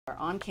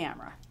on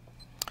camera.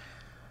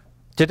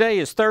 Today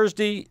is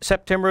Thursday,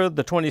 September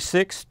the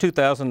 26th,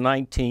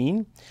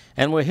 2019,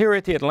 and we're here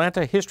at the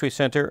Atlanta History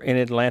Center in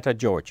Atlanta,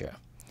 Georgia.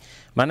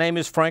 My name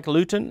is Frank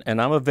Luton,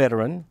 and I'm a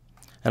veteran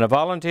and a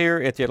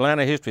volunteer at the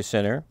Atlanta History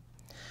Center.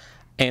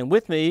 And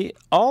with me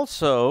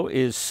also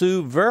is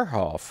Sue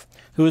Verhoff,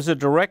 who is the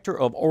Director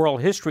of Oral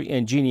History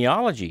and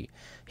Genealogy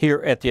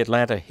here at the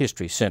Atlanta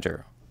History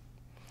Center.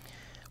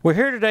 We're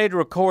here today to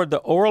record the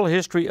oral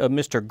history of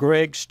Mr.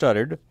 Greg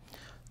Studdard,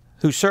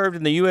 who served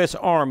in the U.S.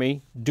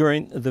 Army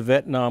during the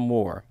Vietnam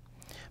War.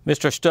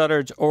 Mr.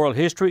 Studdard's oral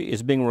history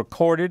is being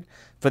recorded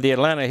for the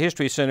Atlanta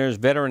History Center's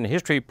Veteran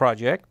History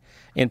Project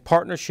in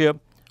partnership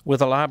with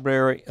the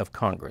Library of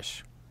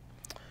Congress.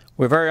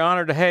 We're very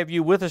honored to have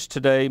you with us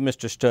today,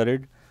 Mr.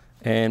 Studdard,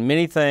 and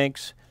many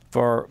thanks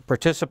for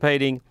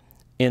participating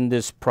in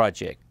this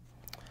project.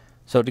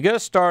 So to get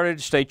us started,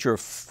 state your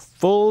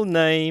full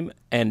name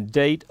and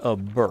date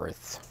of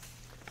birth.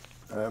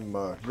 I'm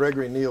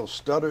Gregory Neal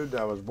Studdard.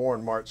 I was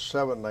born March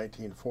 7,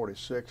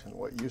 1946 in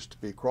what used to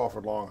be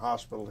Crawford Long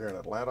Hospital here in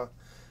Atlanta.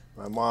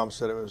 My mom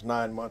said it was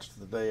 9 months to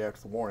the day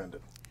after the war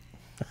ended.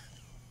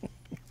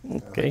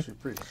 Okay. She's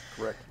pretty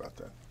correct about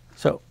that.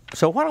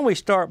 So why don't we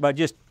start by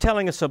just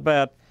telling us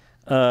about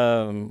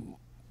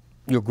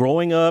your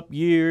growing up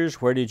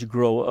years, where did you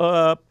grow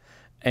up,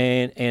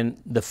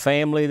 and the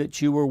family that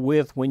you were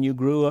with when you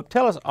grew up.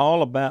 Tell us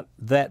all about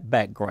that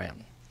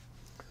background.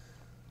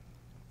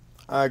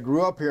 I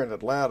grew up here in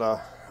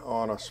Atlanta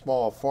on a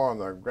small farm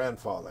that my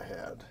grandfather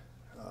had,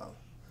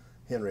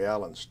 Henry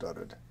Allen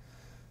Studdard.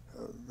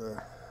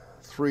 The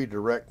three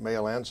direct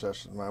male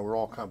ancestors of mine were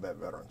all combat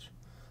veterans.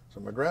 So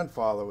my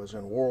grandfather was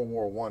in World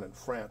War I in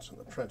France in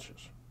the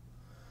trenches.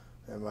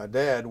 And my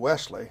dad,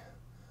 Wesley,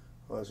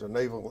 was a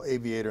naval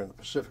aviator in the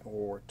Pacific World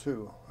War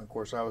II. Of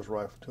course, I was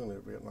rifle platoon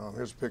in Vietnam.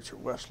 Here's a picture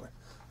of Wesley.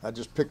 I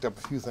just picked up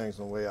a few things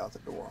on the way out the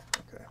door.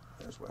 Okay,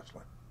 there's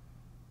Wesley.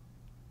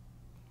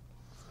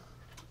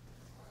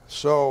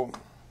 So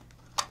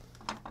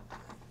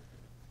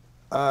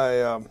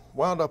I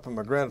wound up on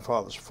my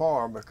grandfather's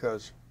farm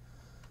because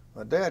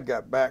my dad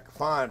got back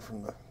fine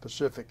from the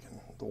Pacific and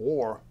the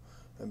war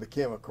and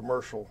became a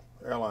commercial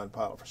airline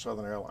pilot for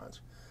Southern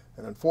Airlines.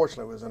 And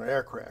unfortunately, it was in an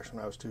air crash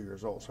when I was 2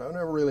 years old, so I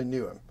never really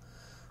knew him.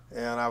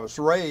 And I was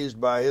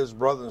raised by his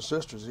brothers and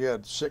sisters. He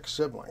had 6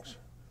 siblings,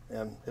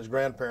 and his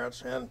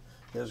grandparents and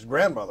his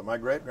grandmother, my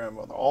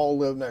great-grandmother, all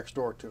lived next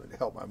door to me to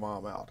help my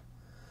mom out.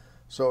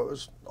 So it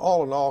was,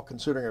 all in all,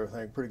 considering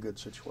everything, a pretty good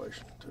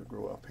situation to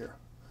grow up here.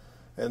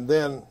 And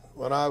then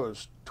when I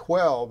was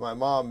 12, my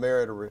mom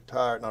married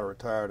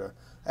a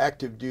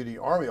active duty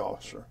Army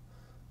officer,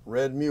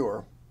 Red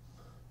Muir,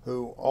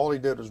 who all he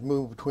did was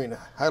move between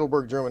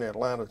Heidelberg, Germany, and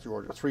Atlanta,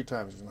 Georgia. 3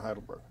 times he was in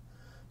Heidelberg.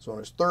 So on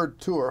his 3rd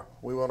tour,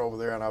 we went over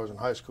there, and I was in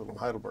high school in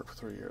Heidelberg for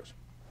 3 years.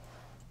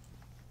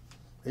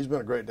 He's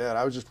been a great dad.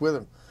 I was just with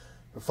him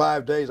for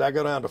 5 days. I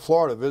go down to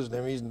Florida to visit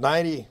him. He's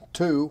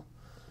 92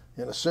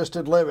 in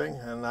assisted living,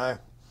 and I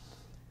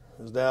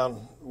was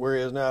down where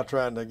he is now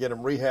trying to get him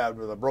rehabbed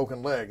with a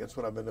broken leg. That's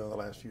what I've been doing the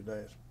last few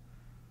days.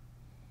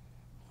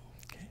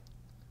 Okay.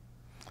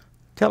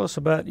 Tell us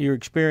about your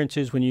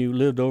experiences when you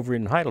lived over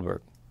in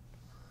Heidelberg.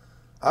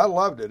 I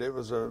loved it. It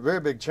was a very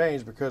big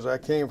change because I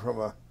came from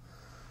a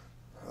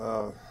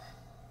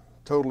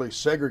totally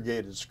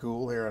segregated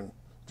school here in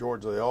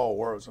Georgia. They all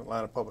were. It was an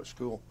Atlanta public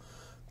school,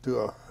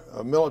 to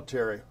a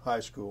military high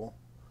school,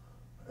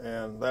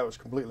 and that was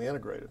completely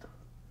integrated.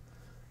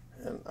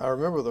 And I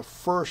remember the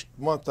first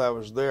month I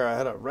was there, I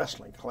had a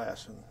wrestling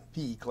class and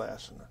PE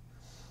class, and the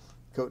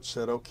coach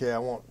said, "Okay, I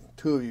want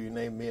 2 of you,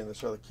 named me and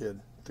this other kid,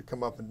 to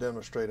come up and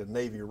demonstrate a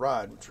Navy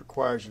ride, which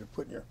requires you to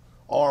put your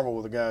arm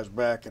over the guy's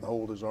back and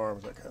hold his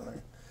arms," that kind of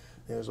thing.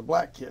 And he was a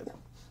black kid.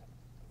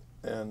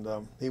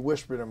 And he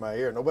whispered in my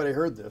ear. Nobody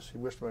heard this. He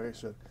whispered in my ear. He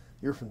said,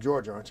 "You're from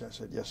Georgia, aren't you?" I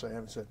said, "Yes, I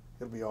am." He said,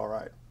 "It'll be all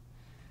right."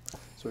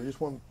 So he just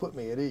wanted to put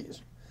me at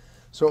ease.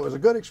 So it was a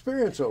good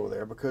experience over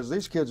there because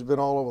these kids have been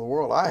all over the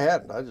world. I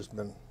hadn't. I'd just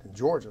been in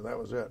Georgia. That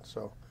was it.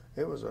 So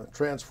it was a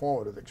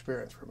transformative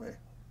experience for me.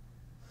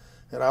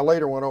 And I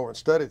later went over and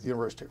studied at the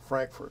University of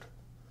Frankfurt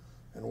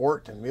and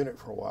worked in Munich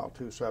for a while,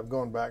 too. So I've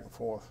gone back and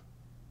forth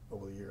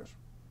over the years.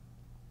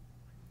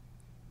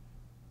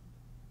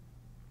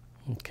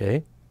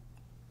 Okay.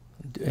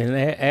 And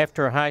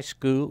after high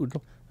school,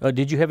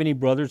 did you have any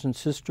brothers and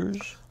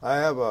sisters? I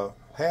have a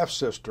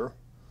half-sister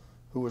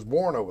who was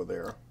born over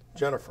there,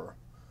 Jennifer.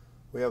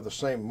 We have the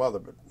same mother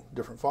but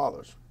different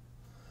fathers.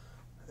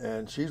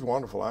 And she's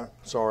wonderful. I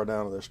saw her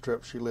down on this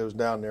trip. She lives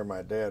down near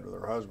my dad with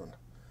her husband.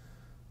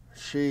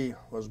 She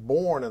was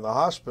born in the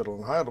hospital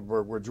in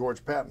Heidelberg where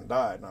George Patton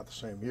died, not the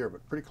same year,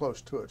 but pretty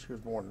close to it. She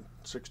was born in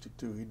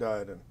 '62. He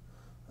died in,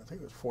 I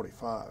think it was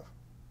 '45,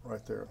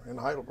 right there in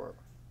Heidelberg.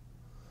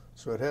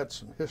 So it had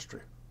some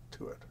history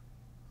to it.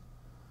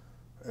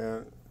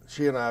 And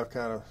she and I have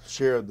kind of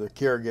shared the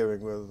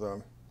caregiving with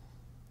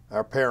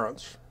our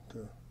parents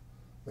to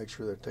make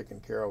sure they're taken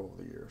care of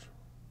over the years.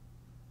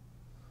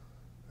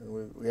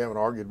 And we haven't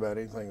argued about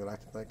anything that I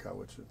can think of,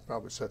 which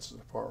probably sets us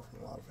apart from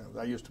a lot of families.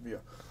 I used to be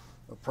a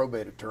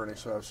probate attorney,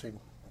 so I've seen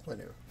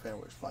plenty of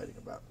families fighting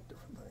about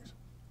different things.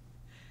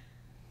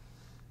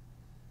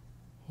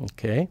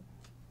 Okay.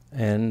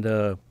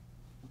 And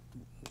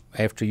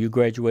after you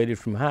graduated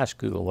from high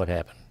school, what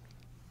happened?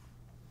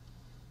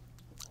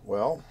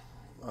 Well,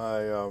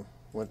 I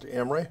went to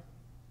Emory.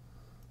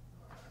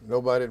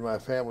 Nobody in my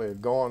family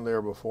had gone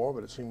there before,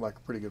 but it seemed like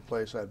a pretty good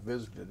place. I'd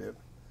visited it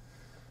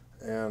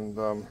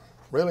and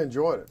really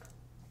enjoyed it.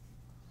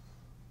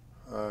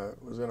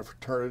 Was in a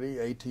fraternity,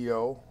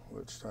 ATO,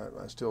 which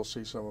I still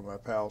see some of my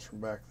pals from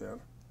back then.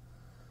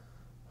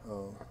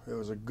 It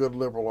was a good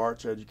liberal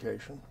arts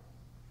education.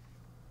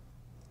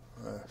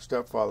 My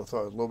stepfather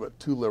thought it was a little bit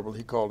too liberal.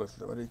 He called it,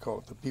 what did he call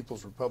it, the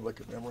People's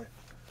Republic at Emory,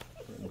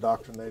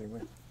 indoctrinating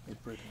me. He's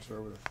pretty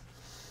conservative.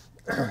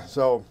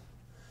 So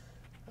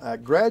I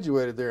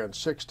graduated there in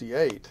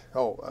 '68.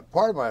 Oh,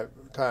 part of my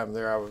time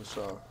there, I was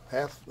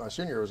half my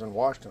senior year was in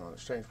Washington on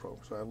exchange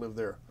program, so I lived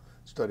there,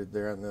 studied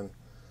there, and then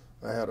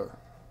I had a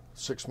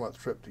 6-month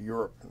trip to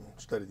Europe and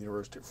studied at the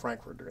University of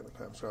Frankfurt during the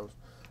time, so I was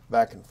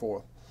back and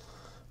forth.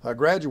 I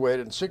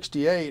graduated in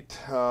 '68.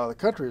 The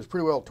country was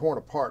pretty well torn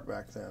apart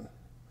back then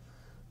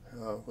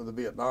with the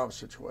Vietnam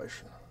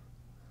situation,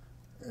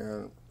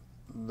 and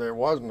there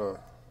wasn't a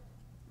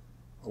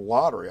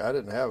lottery. I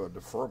didn't have a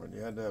deferment.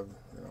 You had to have,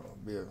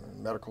 be in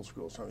medical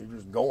school or something. You're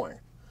just going.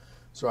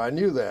 So I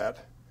knew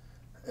that,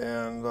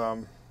 and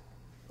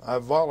I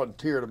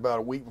volunteered about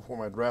a week before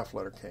my draft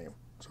letter came,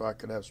 so I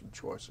could have some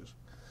choices.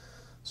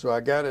 So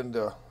I got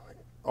into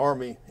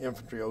Army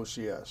Infantry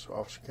OCS,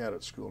 Officer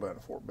Candidate School down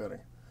at Fort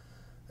Benning,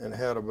 and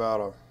had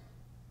about a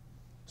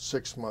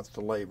 6-month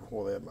delay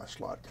before they had my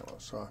slot come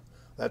up. So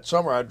that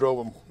summer I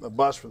drove a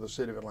bus for the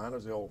city of Atlanta,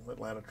 the old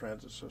Atlanta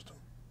transit system.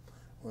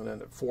 Went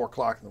in at 4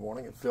 o'clock in the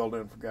morning. It filled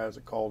in for guys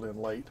that called in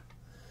late.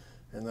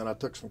 And then I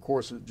took some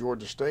courses at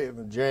Georgia State. And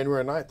then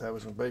January 9th, I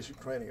was in basic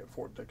training at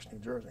Fort Dix, New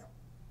Jersey.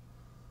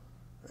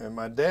 And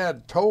my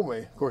dad told me,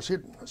 of course,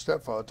 my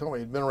stepfather told me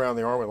he'd been around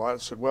the Army a lot. He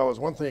said, well, there's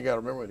one thing you got to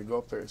remember when you go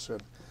up there. He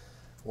said,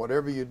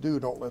 whatever you do,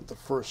 don't let the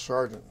first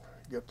sergeant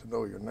get to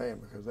know your name,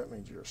 because that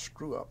means you're a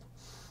screw-up.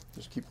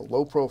 Just keep a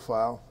low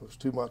profile. Those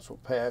 2 months will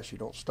pass. You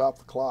don't stop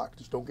the clock.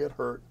 Just don't get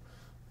hurt.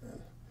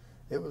 And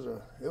it was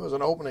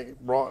an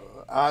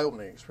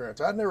eye-opening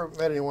experience. I'd never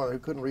met anyone who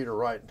couldn't read or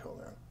write until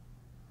then.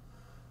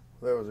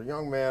 There was a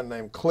young man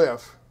named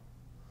Cliff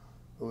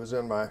who was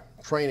in my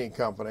training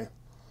company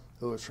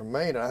who was from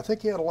Maine, and I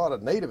think he had a lot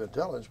of native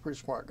intelligence, pretty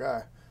smart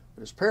guy,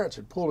 but his parents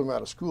had pulled him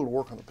out of school to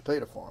work on the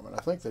potato farm, and I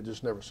think they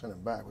just never sent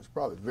him back. It was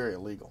probably very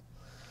illegal.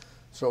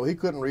 So he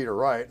couldn't read or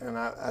write, and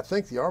I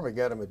think the Army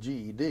got him a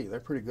GED. They're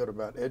pretty good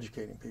about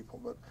educating people,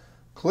 but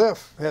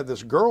Cliff had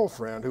this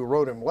girlfriend who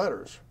wrote him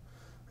letters,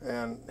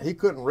 and he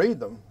couldn't read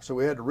them, so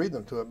we had to read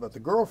them to him, but the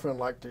girlfriend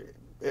liked to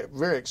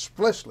very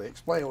explicitly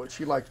explain what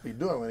she liked to be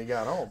doing when he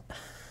got home.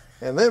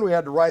 And then we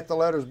had to write the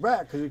letters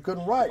back because he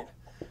couldn't write.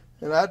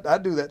 And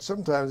I'd do that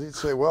sometimes. He'd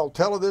say, well,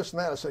 tell her this and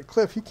that. I said,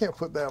 Cliff, you can't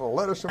put that in a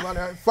letter. Somebody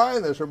might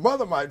find this. Her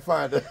mother might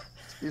find it.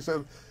 He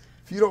said,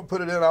 if you don't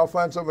put it in, I'll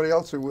find somebody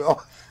else who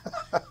will.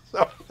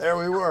 So there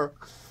we were.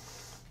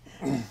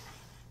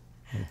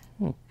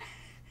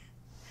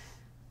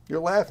 You're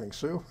laughing,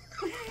 Sue.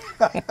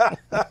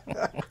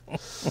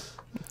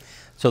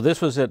 So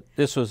this was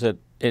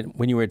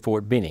when you were at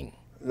Fort Benning.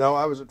 No,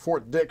 I was at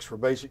Fort Dix for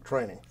basic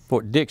training.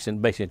 Fort Dix in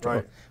basic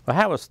training. Right. Well,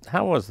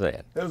 how was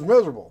that? It was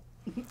miserable.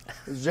 It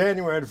was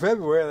January and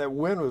February. That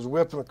wind was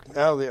whipping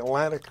out of the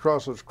Atlantic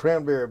across those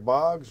cranberry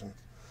bogs, and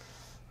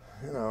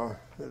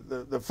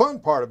the fun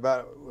part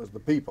about it was the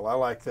people. I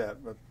like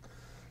that, but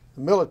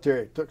the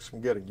military took some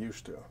getting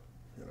used to.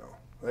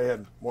 They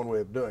had one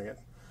way of doing it.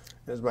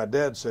 As my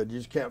dad said, you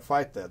just can't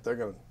fight that. They're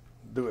going to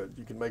do it.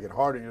 You can make it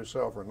hard on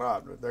yourself or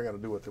not, but they're going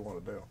to do what they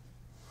want to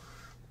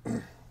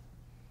do.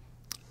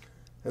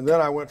 And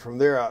then I went from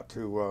there out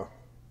to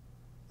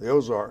the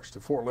Ozarks, to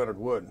Fort Leonard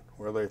Wood,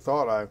 where they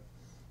thought I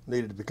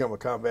needed to become a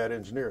combat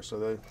engineer. So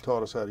they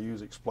taught us how to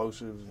use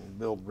explosives and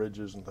build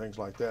bridges and things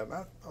like that. And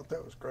I thought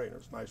that was great. It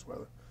was nice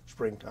weather,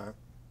 springtime.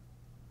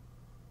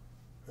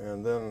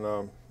 And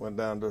then went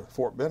down to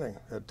Fort Benning,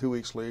 had 2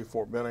 weeks leave,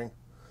 Fort Benning,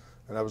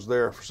 and I was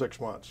there for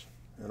 6 months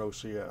in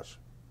OCS.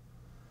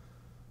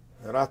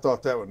 And I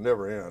thought that would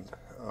never end.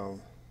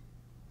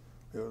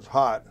 It was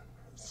hot,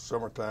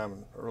 summertime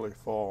and early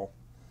fall.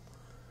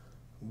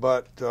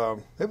 But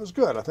it was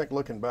good. I think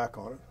looking back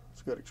on it,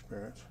 it's a good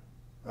experience.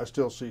 I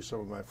still see some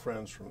of my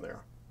friends from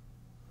there.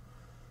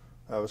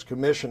 I was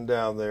commissioned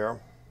down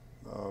there,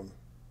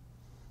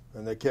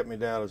 and they kept me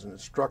down as an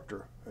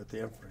instructor at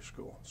the infantry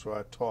school. So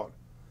I taught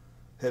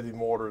heavy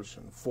mortars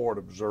and forward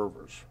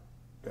observers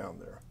down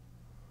there,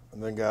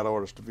 and then got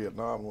orders to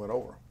Vietnam and went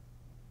over.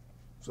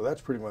 So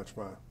that's pretty much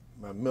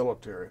my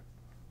military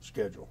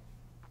schedule.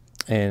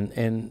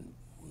 And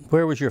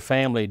where was your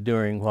family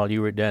while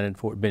you were down in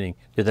Fort Benning?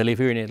 Did they live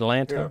here in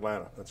Atlanta? Here in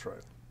Atlanta, that's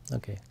right.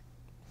 Okay.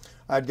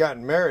 I'd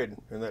gotten married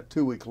in that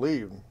 2-week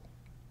leave.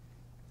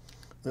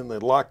 Then they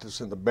locked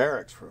us in the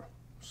barracks for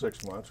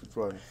 6 months, which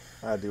was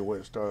an ideal way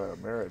to start out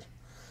a marriage.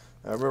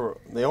 I remember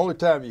the only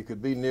time you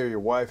could be near your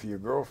wife or your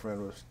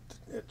girlfriend was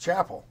at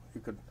chapel.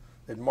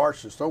 They'd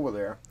march us over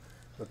there.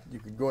 but you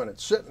could go in and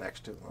sit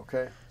next to them,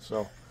 okay?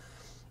 So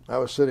I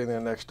was sitting there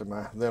next to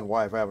my then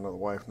wife. I have another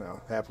wife now,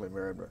 happily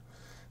married, but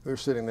we were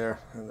sitting there,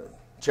 and the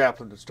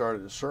chaplain had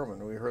started his sermon,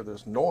 and we heard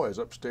this noise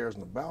upstairs in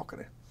the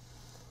balcony.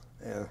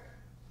 And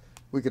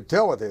we could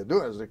tell what they were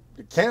doing. It was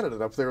the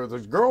candidate up there with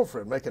his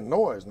girlfriend making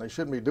noise, and they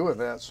shouldn't be doing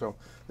that. So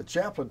the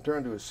chaplain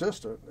turned to his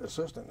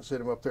assistant and sent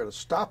him up there to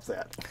stop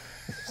that.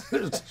 It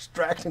was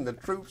distracting the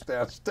troops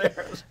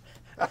downstairs.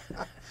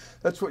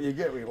 That's what you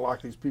get when you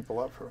lock these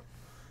people up for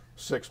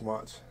 6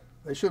 months.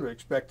 They should have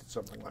expected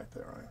something like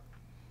that,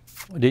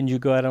 right? Didn't you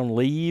go out on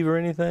leave or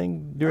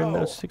anything during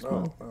those 6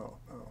 months? No.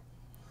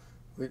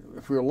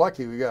 If we were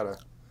lucky, we got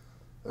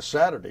a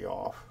Saturday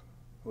off.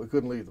 We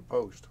couldn't leave the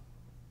post.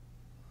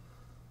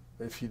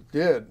 If you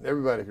did,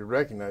 everybody could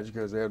recognize you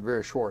because they had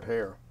very short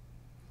hair.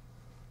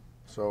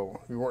 So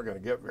you weren't going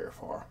to get very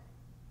far.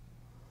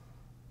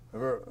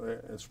 They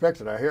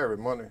inspected our hair every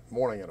Monday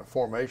morning at a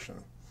formation.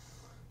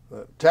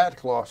 The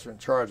tactical officer in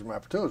charge of my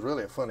platoon was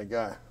really a funny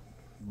guy,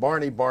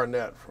 Barney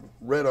Barnett from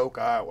Red Oak,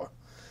 Iowa.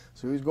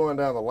 So he was going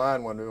down the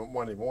line one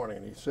Monday morning,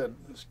 and he said,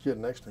 this kid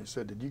next to me, he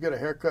said, "Did you get a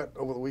haircut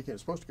over the weekend?" You're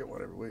supposed to get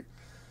one every week.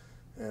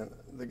 And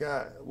the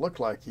guy looked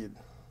like he'd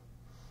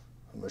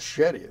a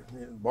machete.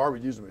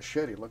 Barbie used a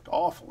machete. It looked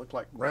awful. It looked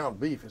like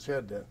ground beef, his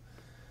head did.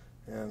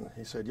 And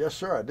he said, "Yes,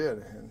 sir, I did."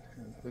 And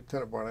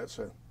Lieutenant Barnett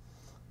said,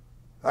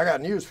 "I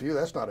got news for you.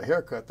 That's not a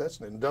haircut. That's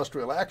an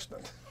industrial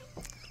accident."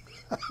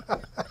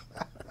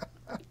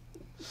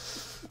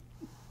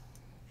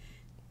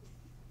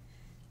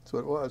 That's what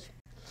it was.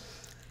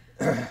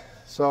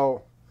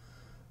 So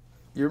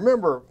you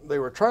remember they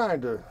were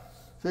trying to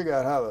figure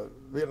out how the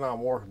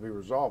Vietnam War could be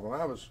resolved. When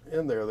I was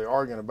in there, they were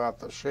arguing about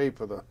the shape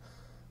of the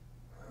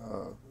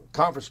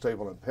conference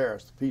table in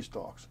Paris, the peace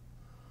talks.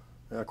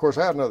 And of course,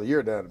 I had another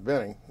year down in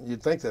Benning.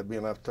 You'd think that'd be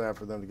enough time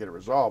for them to get it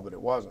resolved, but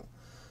it wasn't.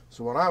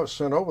 So when I was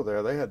sent over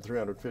there, they had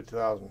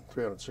 350,000,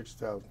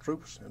 360,000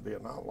 troops in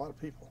Vietnam, a lot of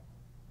people.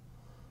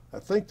 I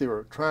think they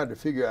were trying to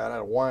figure out how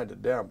to wind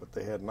it down, but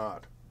they had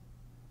not.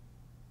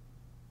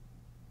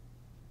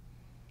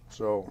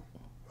 So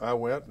I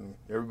went, and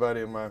everybody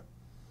in my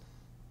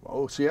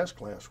OCS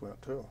class went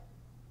too.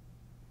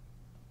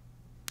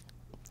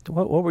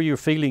 What were your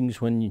feelings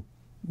when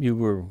you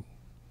were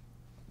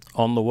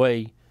on the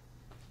way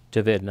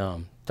to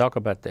Vietnam? Talk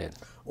about that.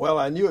 Well,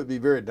 I knew it'd be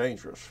very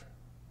dangerous,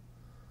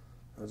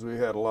 as we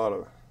had a lot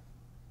of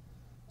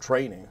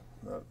training,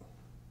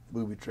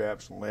 booby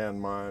traps and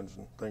landmines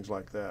and things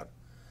like that.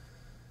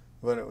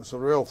 But it was a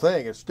real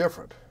thing. It's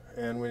different.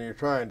 And when you're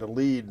trying to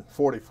lead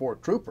 44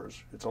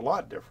 troopers, it's a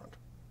lot different.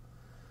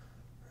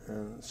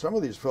 And some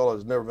of these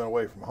fellows had never been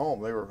away from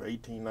home. They were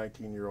 18,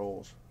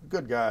 19-year-olds.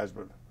 Good guys,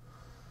 but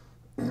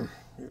it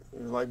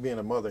was like being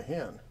a mother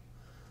hen.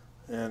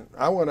 And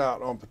I went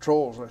out on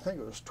patrols, I think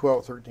it was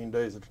 12, 13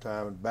 days at a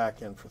time, and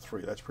back in for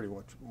 3. That's pretty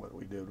much what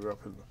we did. We were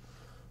up in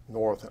the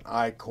north in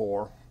I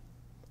Corps,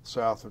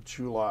 south of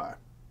Chu Lai.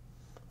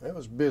 It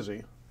was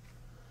busy.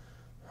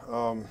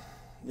 You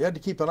had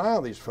to keep an eye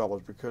on these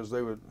fellows because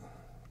they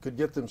could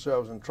get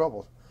themselves in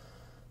trouble.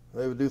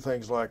 They would do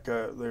things like they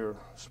were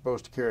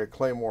supposed to carry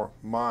Claymore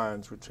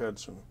mines, which had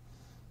some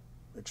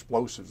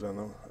explosives in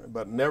them,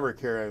 but never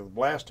carry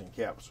blasting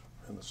caps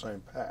in the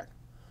same pack.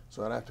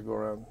 So I'd have to go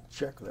around and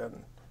check that,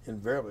 and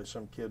invariably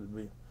some kid would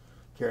be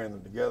carrying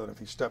them together. And if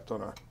he stepped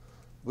on a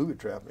booby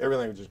trap,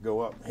 everything would just go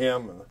up.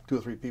 Him and 2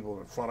 or 3 people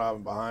in front of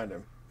him, behind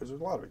him, because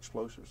there's a lot of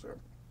explosives there.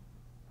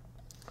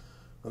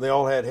 And they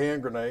all had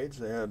hand grenades.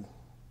 They had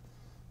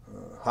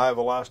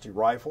high-velocity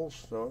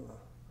rifles. So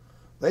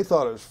they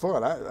thought it was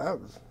fun.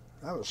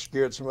 I was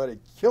scared somebody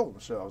killed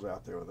themselves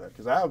out there with that,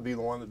 because I would be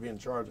the one that'd be in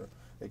charge of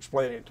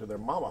explaining it to their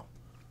mama.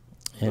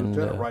 And the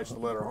lieutenant writes the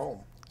letter home.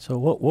 So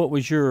what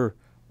was your?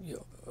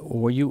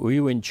 Were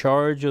you in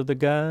charge of the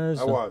guys?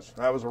 I was.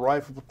 I was a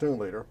rifle platoon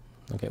leader.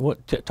 Okay.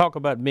 Talk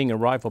about being a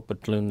rifle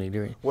platoon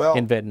leader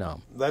in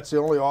Vietnam. That's the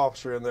only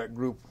officer in that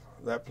group,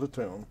 that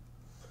platoon,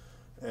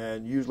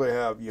 and usually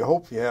you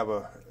hope you have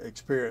a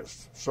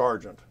experienced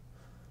sergeant,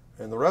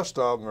 and the rest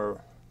of them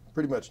are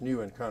pretty much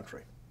new in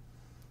country.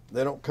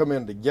 They don't come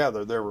in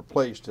together. They're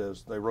replaced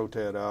as they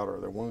rotate out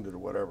or they're wounded or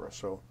whatever.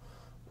 So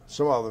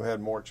some of them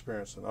had more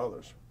experience than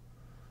others.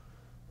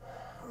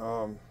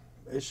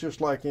 It's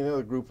just like any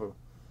other group of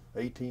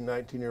 18,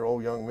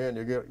 19-year-old young men.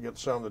 You get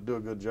some that do a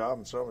good job,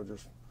 and some that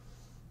just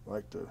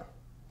like to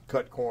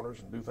cut corners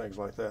and do things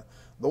like that.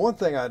 The one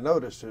thing I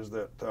noticed is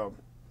that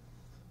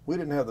we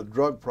didn't have the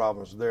drug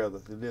problems there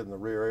that they did in the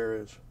rear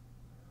areas,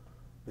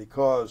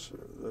 because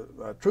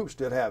the troops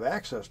did have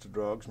access to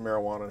drugs,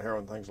 marijuana and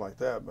heroin, things like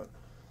that, but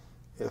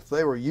if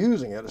they were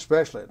using it,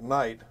 especially at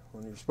night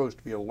when you're supposed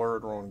to be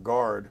alert or on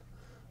guard,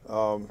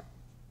 the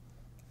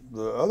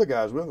other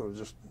guys with them would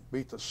just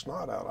beat the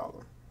snot out of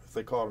them if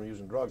they caught them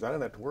using drugs. I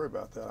didn't have to worry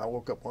about that. I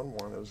woke up one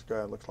morning, there was a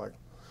guy that looked like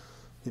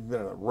he'd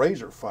been in a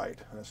razor fight.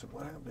 And I said,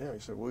 "What happened to him?" He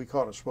said, "Well, we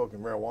caught him smoking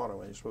marijuana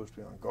when he's supposed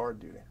to be on guard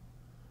duty."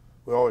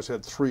 We always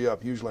had 3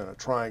 up, usually in a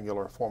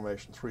triangular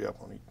formation, 3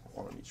 up on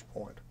each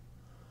point.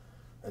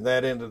 And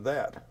that ended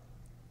that.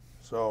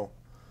 So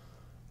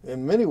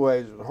in many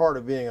ways, it was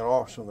harder being an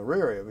officer in the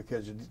rear area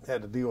because you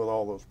had to deal with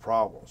all those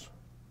problems.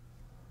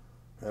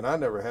 And I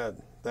never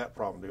had that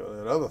problem to deal with. I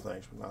had other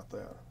things, but not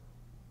that.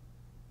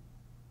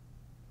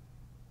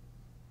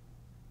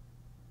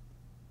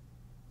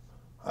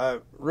 I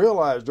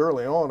realized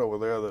early on over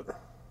there that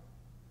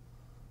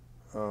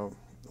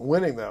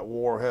winning that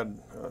war had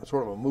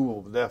sort of a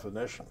movable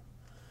definition.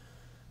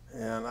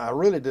 And I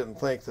really didn't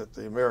think that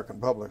the American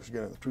public was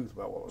getting the truth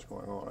about what was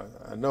going on.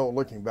 I know,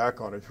 looking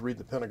back on it, if you read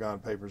the Pentagon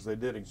papers, they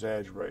did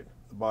exaggerate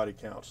the body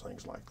counts,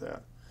 things like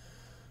that.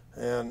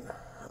 And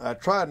I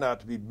tried not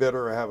to be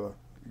bitter or have a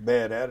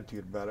bad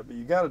attitude about it, but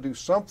you got to do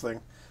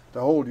something to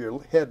hold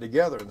your head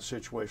together in a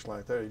situation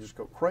like that. You just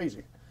go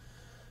crazy.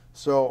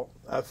 So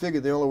I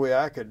figured the only way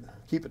I could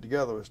keep it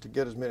together was to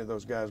get as many of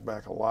those guys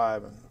back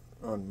alive and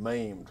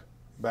unmaimed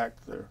back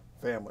to their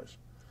families.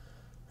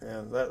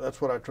 And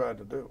that's what I tried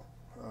to do.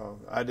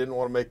 I didn't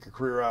want to make a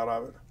career out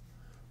of it.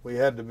 We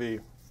had to be,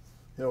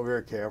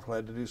 very careful. I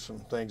had to do some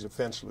things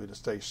offensively to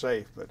stay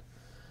safe, but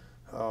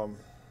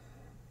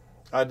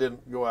I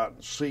didn't go out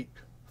and seek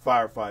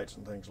firefights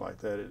and things like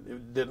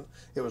that.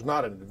 It was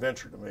not an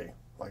adventure to me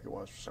like it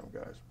was for some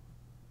guys.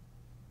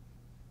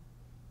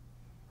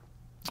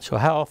 So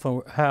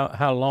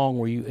how long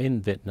were you in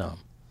Vietnam?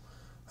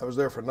 I was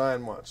there for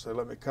 9 months. They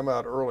let me come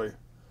out early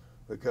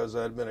because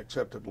I had been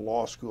accepted to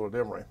law school at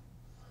Emory.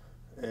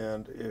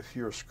 And if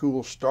your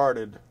school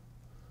started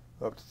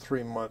up to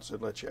 3 months,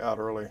 they'd let you out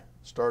early,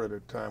 started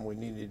at a time we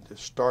needed to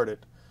start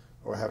it,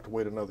 or have to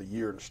wait another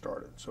year to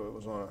start it. So it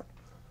was on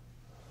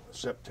a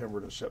September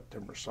to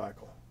September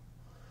cycle.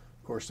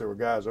 Of course, there were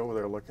guys over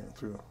there looking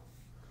through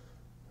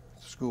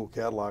school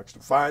catalogs to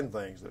find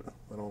things that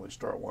would only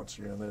start once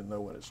a year and then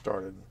know when it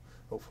started and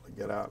hopefully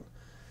get out.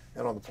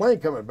 And on the plane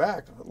coming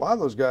back, a lot of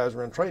those guys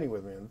were in training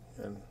with me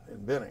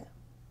in Benning.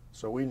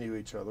 So we knew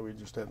each other. We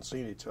just hadn't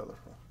seen each other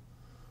for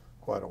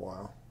quite a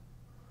while.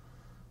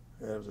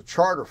 And it was a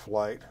charter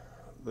flight.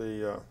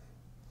 The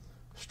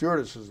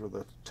stewardesses were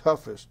the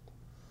toughest,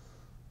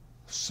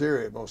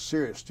 most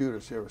serious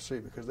stewardess you ever see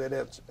because they'd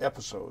had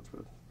episodes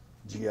with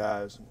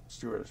GIs and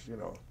stewardess,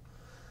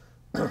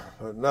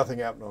 But nothing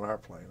happened on our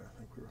plane. I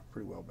think we were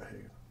pretty well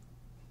behaved.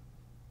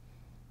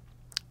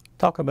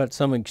 Talk about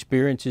some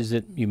experiences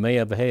that you may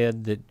have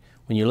had that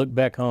when you look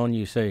back on,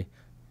 you say,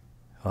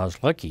 I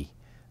was lucky,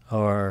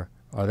 or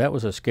that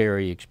was a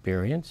scary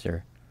experience,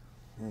 or...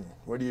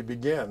 Where do you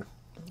begin?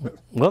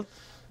 Well,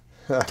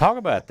 talk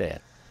about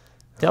that.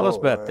 Tell us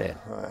about that.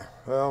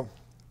 Well,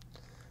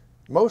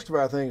 most of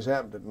our things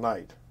happened at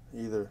night,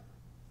 either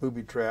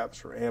booby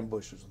traps or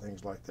ambushes and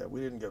things like that.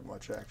 We didn't get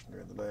much action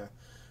during the day.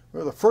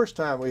 Well, the first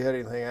time we had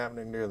anything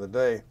happening during the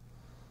day,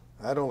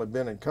 I'd only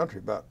been in country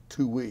about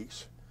 2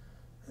 weeks,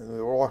 and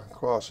we were walking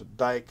across a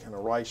dike and a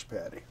rice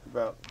paddy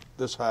about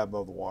this high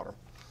above the water.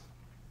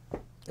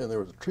 And there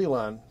was a tree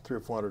line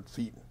 300 or 400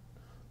 feet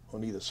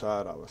on either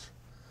side of us.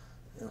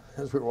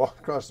 As we were walking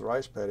across the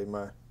rice paddy,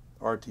 my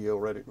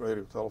RTO,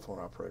 radio telephone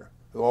operator,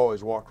 who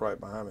always walked right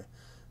behind me,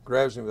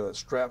 grabs me by the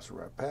straps of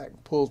my pack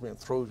and pulls me and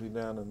throws me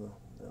down in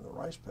the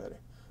rice paddy,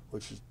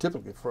 which is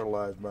typically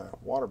fertilized by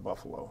water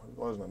buffalo. It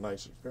wasn't a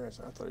nice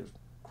experience. I thought he was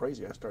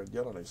crazy. I started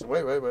yelling at him. He said,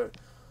 wait,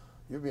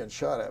 you're being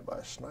shot at by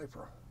a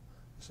sniper.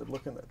 He said,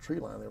 look in that tree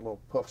line. There are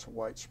little puffs of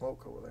white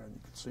smoke over there, and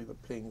you could see the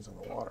pings in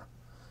the water.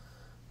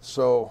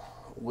 So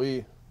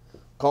we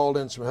called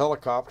in some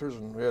helicopters,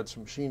 and we had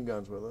some machine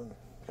guns with us.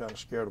 Kind of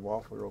scared them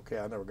off. We were okay.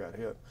 I never got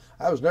hit.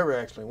 I was never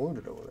actually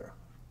wounded over there.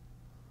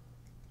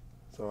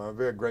 So I'm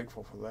very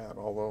grateful for that,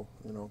 although,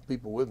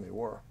 people with me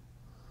were.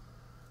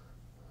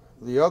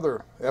 The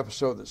other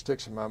episode that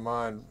sticks in my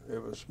mind,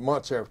 it was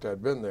months after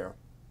I'd been there.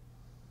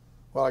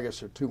 Well, I guess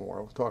there are two more.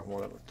 I'll talk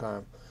one at a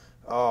time.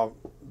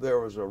 There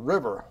was a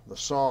river, the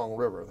Song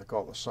River. They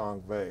call it the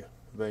Song Bay.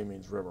 Bay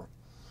means river.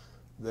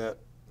 That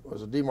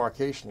was a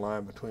demarcation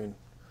line between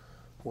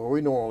where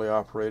we normally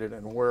operated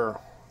and where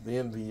the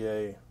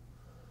NVA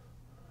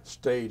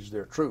staged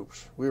their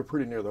troops. We were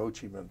pretty near the Ho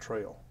Chi Minh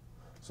Trail,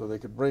 so they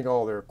could bring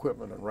all their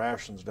equipment and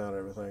rations down and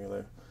everything, and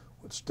they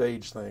would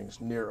stage things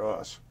near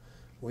us.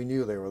 We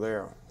knew they were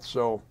there.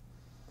 So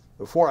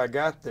before I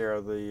got there,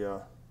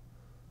 the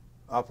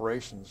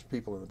operations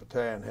people in the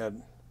battalion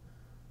had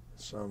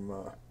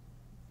some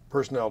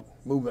personnel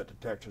movement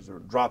detectors that were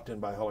dropped in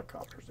by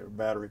helicopters. They were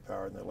battery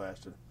powered, and they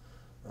lasted,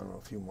 I don't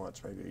know, a few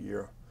months, maybe a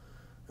year.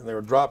 And they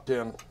were dropped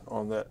in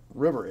on that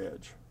river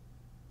edge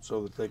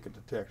so that they could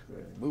detect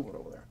any movement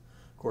over there.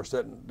 Of course,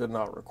 that did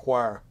not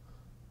require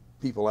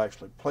people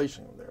actually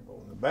placing them there. But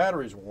when the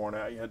batteries were worn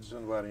out, you had to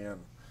send somebody in.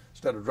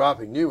 Instead of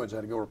dropping new ones, I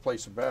had to go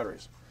replace the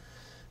batteries.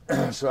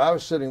 So I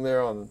was sitting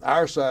there on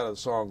our side of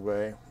the Song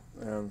Bay,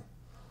 and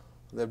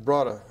they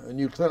brought a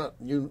new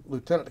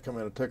lieutenant to come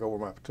in and take over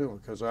my platoon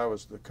because I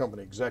was the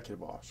company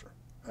executive officer.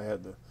 I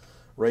had the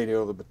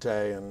radio of the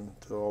battalion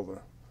to all the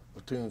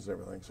platoons and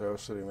everything. So I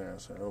was sitting there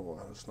and saying, oh,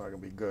 well, it's not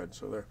going to be good.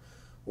 So they're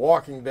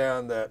walking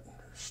down that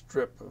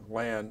strip of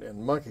land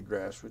in monkey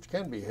grass, which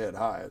can be head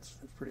high. It's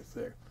pretty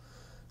thick.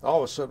 All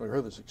of a sudden, we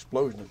heard this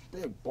explosion,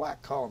 this big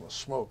black column of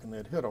smoke, and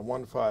they'd hit a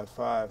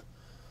 155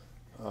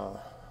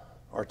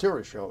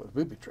 artillery shell that was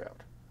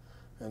booby-trapped.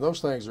 And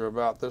those things are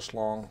about this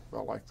long,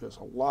 about like this,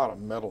 a lot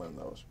of metal in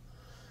those.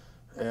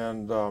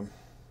 And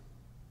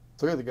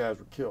 3 of the guys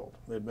were killed.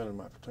 They'd been in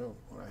my platoon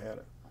when I had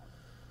it.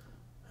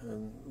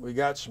 And we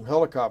got some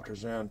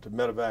helicopters in to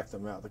medevac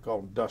them out. They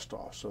called them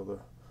dust-off. So the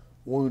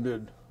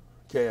wounded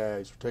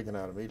KIAs were taken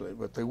out immediately,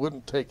 but they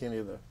wouldn't take any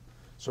of the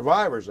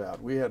survivors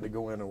out. We had to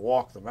go in and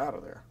walk them out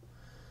of there.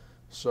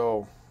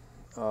 So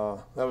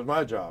that was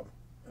my job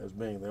as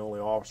being the only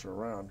officer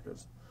around,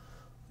 because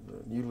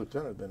the new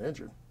lieutenant had been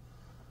injured.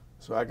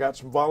 So I got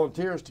some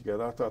volunteers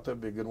together. I thought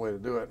that'd be a good way to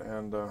do it.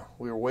 And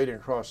we were wading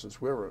across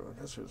this river.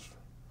 This was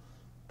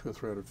 200 or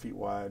 300 feet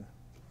wide.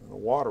 And the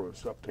water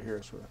was up to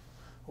here, so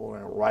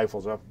holding our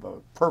rifles up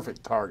above,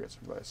 perfect targets.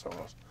 Everybody saw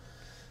us.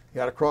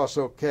 Got across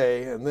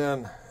okay, and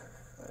then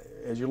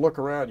as you look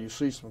around, you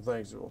see some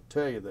things that will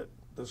tell you that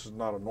this is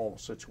not a normal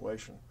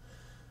situation.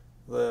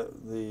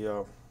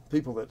 The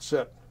people that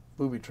set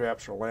booby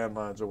traps or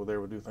landmines over there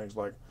would do things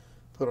like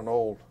put an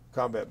old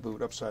combat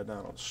boot upside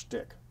down on a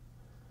stick,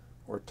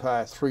 or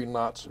tie 3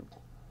 knots of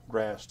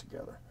grass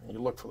together, and you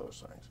look for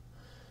those things.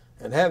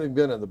 And having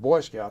been in the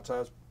Boy Scouts, I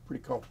was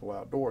pretty comfortable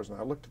outdoors, and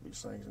I looked at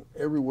these things, and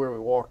everywhere we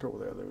walked over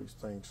there were these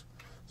things.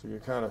 So you're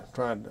kind of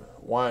trying to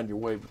wind your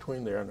way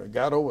between there, and we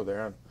got over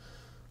there, and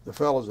the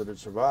fellows that had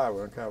survived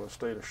were in kind of a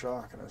state of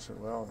shock, and I said,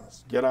 well,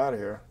 let's get out of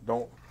here.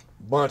 Don't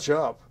bunch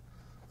up.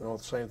 We don't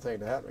want the same thing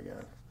to happen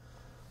again.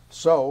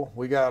 So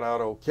we got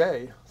out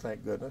okay,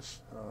 thank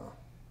goodness.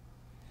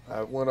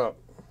 I went up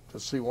to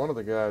see one of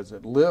the guys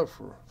that lived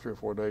for 3 or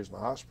 4 days in the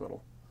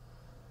hospital,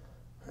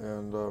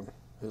 and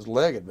his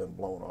leg had been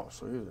blown off,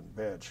 so he was in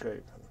bad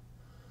shape. And,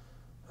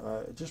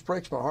 it just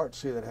breaks my heart to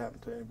see that happen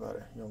to anybody,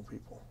 young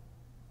people,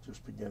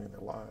 just beginning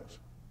their lives.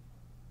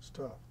 It's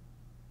tough.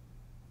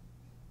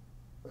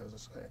 As I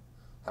say,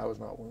 I was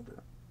not wounded.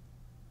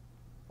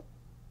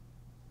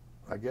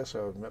 I guess I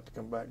was meant to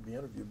come back and be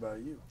interviewed by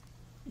you.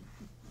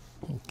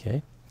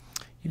 Okay.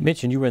 You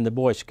mentioned you were in the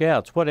Boy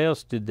Scouts. What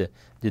else did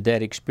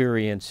that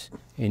experience,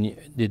 and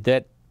did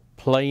that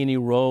play any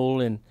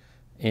role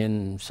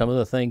in some of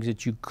the things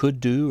that you could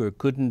do or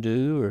couldn't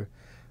do,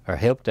 or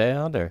helped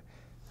out? Or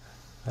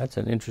that's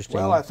an interesting.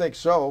 Well, I think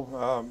so.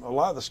 A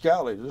lot of the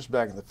scout leaders, just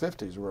back in the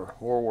 50s, were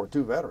World War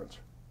II veterans,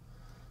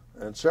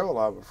 and several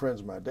of them were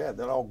friends of my dad.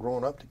 They'd all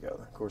grown up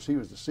together. Of course, he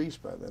was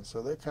deceased by then,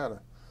 so they kind of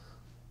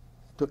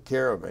took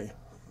care of me,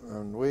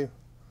 and we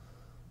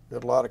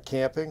did a lot of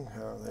camping.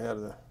 They had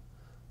a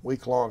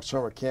week-long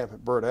summer camp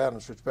at Bird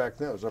Adams, which back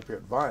then was up here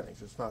at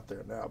Vinings. It's not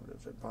there now, but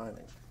it's at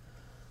Vinings.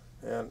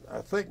 And I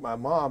think my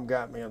mom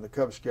got me in the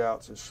Cub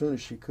Scouts as soon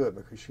as she could,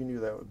 because she knew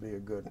that would be a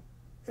good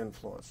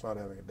influence, not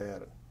having a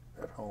dad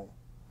at home.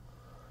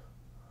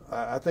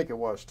 I think it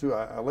was, too.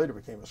 I later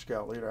became a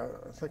scout leader.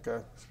 I think I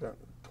spent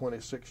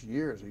 26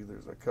 years either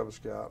as a Cub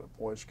Scout, a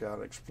Boy Scout,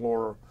 an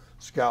Explorer,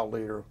 Scout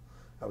leader.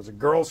 I was a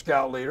Girl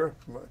Scout leader,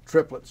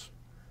 triplets.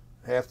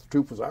 Half the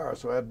troop was ours,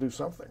 so I had to do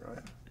something,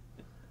 right?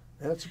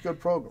 And it's a good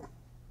program.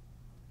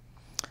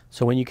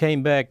 So when you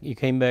came back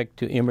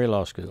to Emory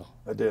Law School.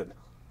 I did.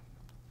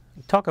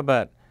 Talk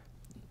about,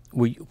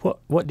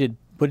 what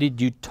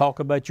did you talk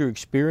about your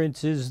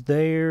experiences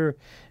there?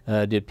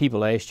 Did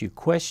people ask you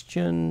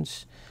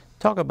questions?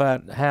 Talk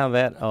about how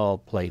that all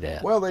played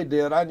out. Well, they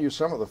did. I knew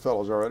some of the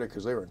fellows already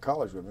because they were in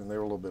college with me, and they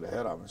were a little bit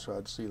ahead of me, so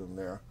I'd see them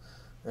there.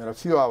 And a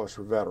few of us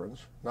were veterans,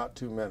 not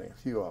too many, a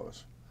few of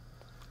us.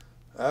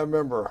 I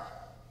remember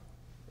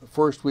the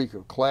first week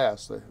of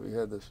class, we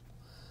had this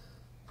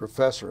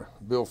professor,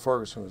 Bill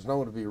Ferguson, who was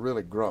known to be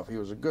really gruff. He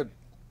was a good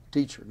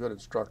teacher, good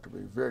instructor, but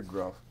he was very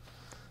gruff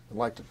and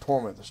liked to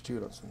torment the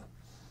students.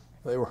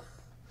 And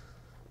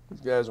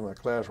these guys in my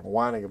class were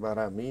whining about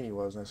how mean he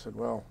was, and I said,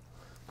 well,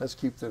 let's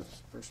keep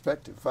this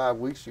perspective. 5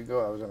 weeks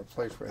ago, I was in a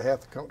place where half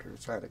the country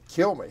was trying to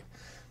kill me.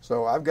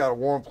 So I've got a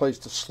warm place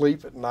to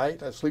sleep at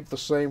night. I sleep the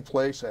same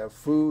place. I have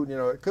food. You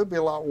know, it could be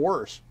a lot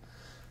worse.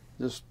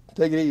 Just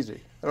take it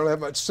easy. I don't have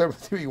much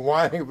sympathy to be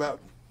whining about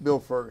Bill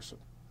Ferguson.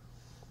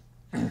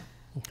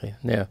 Okay.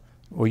 Now,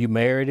 were you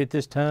married at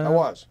this time? I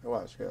was,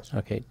 yes.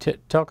 Okay.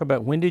 Talk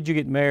about, when did you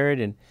get married,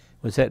 and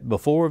was that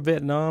before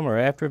Vietnam or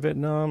after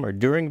Vietnam or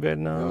during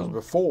Vietnam? It was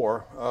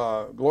before.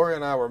 Gloria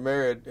and I were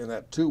married in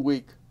that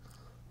 2-week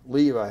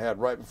leave I had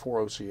right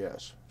before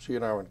OCS. She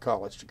and I were in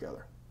college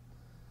together.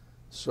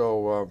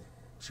 So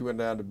she went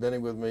down to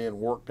Benning with me and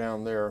worked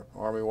down there.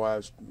 Army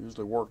wives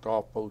usually worked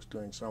off post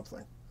doing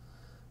something.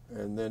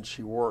 And then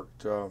she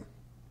worked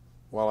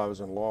while I was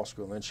in law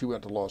school. And then she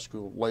went to law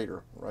school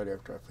later, right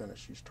after I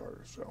finished. She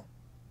started. So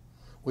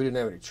we didn't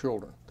have any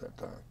children at that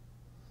time.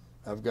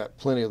 I've got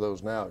plenty of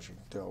those now, as you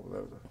can tell, but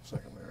that was a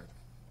second marriage.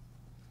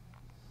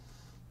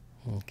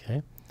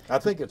 Okay. I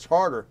think it's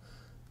harder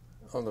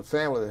on the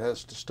family that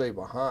has to stay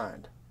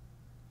behind,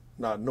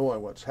 not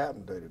knowing what's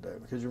happened day to day.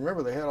 Because you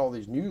remember they had all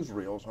these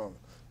newsreels on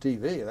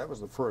TV, and that was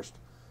the first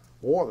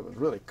war that was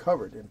really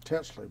covered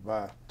intensely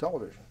by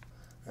television.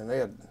 And they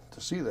had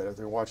to see that if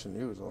they were watching the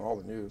news, on all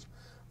the news.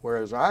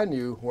 Whereas I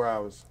knew where I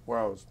was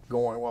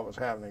going, what was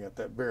happening at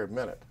that very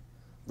minute.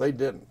 They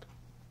didn't.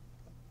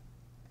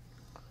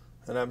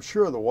 And I'm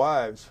sure the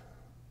wives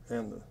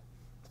and the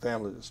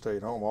families that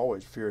stayed home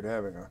always feared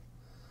having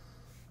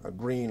a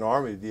green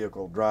Army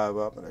vehicle drive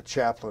up and a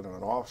chaplain and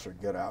an officer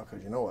get out,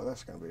 because you know what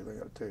that's going to be. They're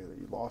going to tell you that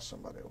you lost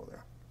somebody over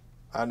there.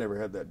 I never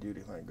had that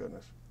duty, thank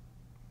goodness.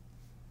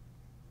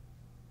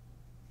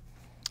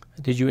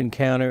 Did you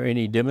encounter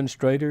any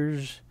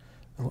demonstrators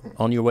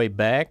on your way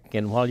back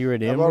and while you were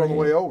at Emory? About on the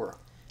way over.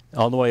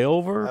 On the way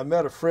over? I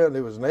met a friend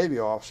who was a Navy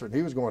officer, and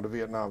he was going to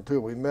Vietnam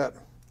too. We met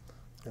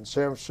in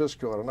San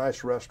Francisco at a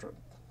nice restaurant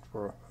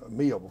for a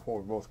meal before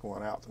we were both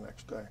going out the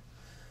next day.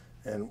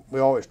 And we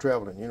always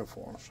traveled in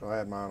uniform, so I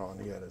had mine on,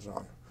 he had his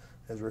on.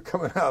 As we were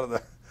coming out of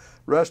the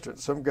restaurant,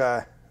 some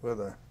guy with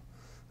a,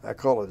 I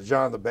call it a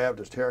John the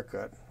Baptist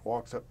haircut,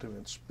 walks up to me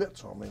and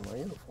spits on me in my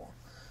uniform.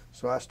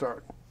 So I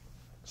start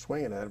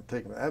swinging at him,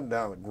 taking him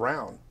down on the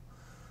ground.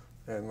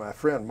 And my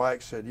friend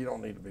Mike said, "You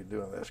don't need to be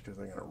doing this because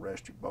they're going to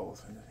arrest you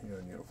both. You're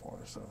in uniform."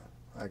 So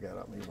I got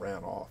up and he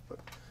ran off. But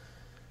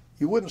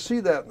you wouldn't see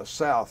that in the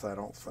South, I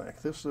don't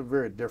think. This is a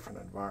very different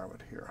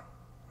environment here.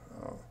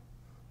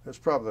 There's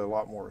probably a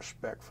lot more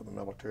respect for the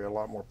military, a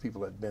lot more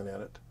people that had been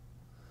in it.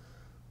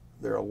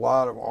 There are a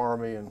lot of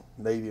Army and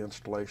Navy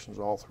installations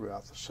all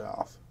throughout the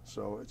South.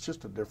 So it's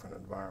just a different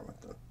environment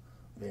than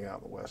being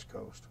out on the West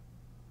Coast.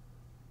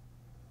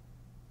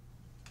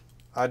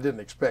 I didn't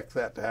expect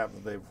that to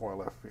happen the day before I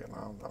left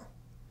Vietnam,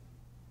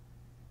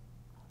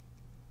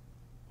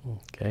 though.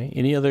 Okay.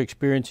 Any other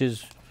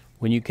experiences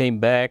when you came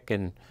back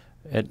and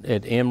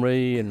at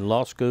Emory and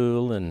law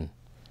school and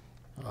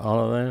all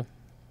of that?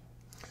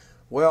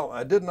 Well,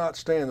 I did not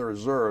stay in the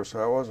reserve,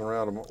 so I wasn't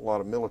around a lot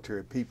of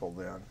military people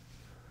then.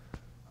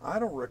 I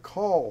don't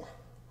recall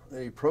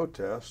any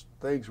protests.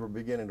 Things were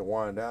beginning to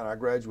wind down. I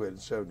graduated in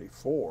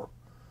 '74,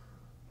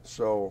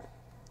 so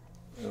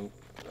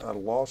out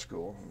of law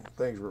school,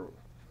 things were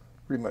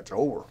pretty much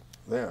over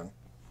then.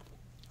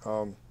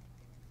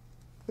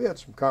 We had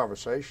some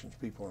conversations.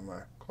 People in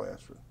my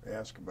class would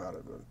ask about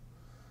it, but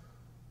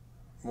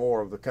more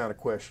of the kind of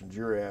questions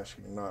you're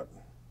asking, not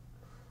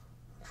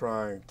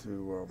trying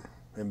to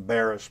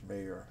embarrass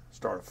me or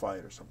start a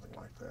fight or something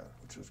like that,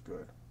 which is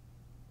good.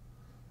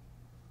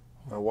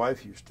 My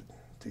wife used to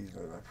tease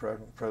me, my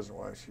present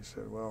wife. She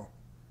said, "Well,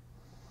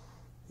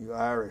 you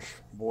Irish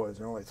boys,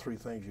 there are only 3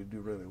 things you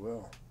do really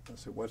well." I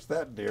said, "What's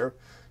that, dear?"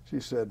 She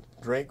said,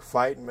 "Drink,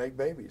 fight, and make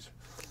babies."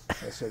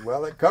 I said,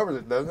 "Well, that covers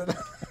it, doesn't it?"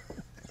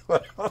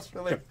 What else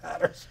really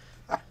matters?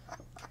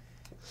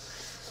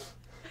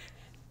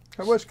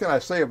 How much can I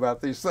say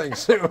about these things,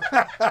 Sue?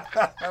 I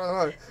don't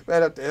know. I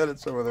might have to edit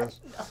some of this.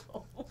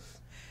 No.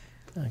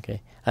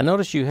 Okay. I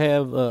noticed you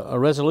have a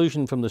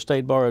resolution from the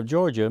State Bar of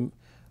Georgia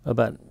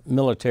about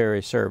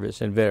military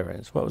service and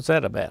veterans. What was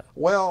that about?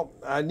 Well,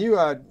 I knew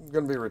I was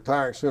going to be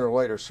retiring sooner or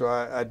later, so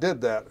I did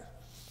that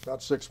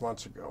about 6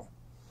 months ago.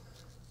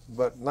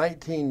 But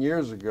 19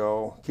 years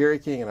ago, Kerry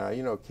King and I,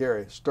 you know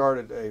Kerry,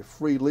 started a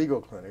free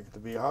legal clinic at the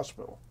VA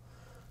hospital.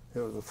 It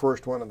was the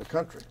first one in the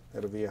country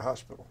at a VA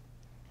hospital.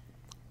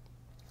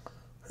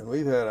 And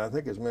we've had, I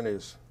think, as many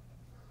as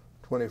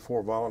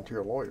 24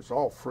 volunteer lawyers,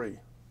 all free.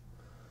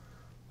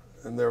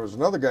 And there was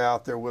another guy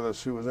out there with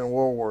us who was in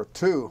World War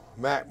II,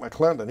 Mac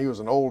McClendon. He was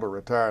an older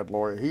retired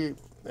lawyer. He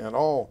and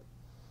all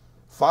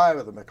 5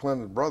 of the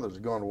McClendon brothers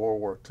had gone to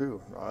World War II.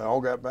 They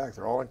all got back.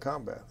 They're all in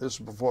combat. This is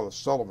before the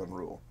Sullivan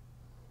Rule,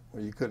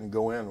 where you couldn't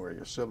go in where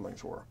your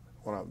siblings were.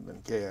 One of them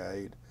been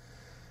KIA'd.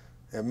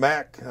 And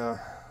Mac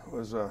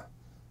was a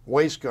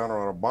waist gunner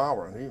on a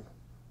bomber, and he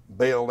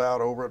bailed out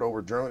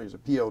over Germany. He's a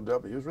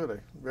POW. He was really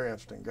a very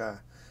interesting guy.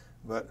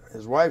 But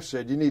his wife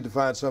said, "You need to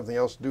find something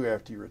else to do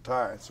after you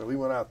retire." So we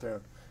went out there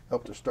and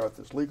helped to start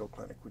this legal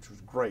clinic, which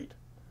was great.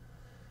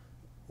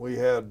 We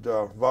had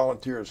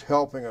volunteers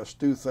helping us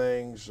do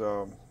things.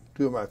 2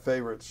 of my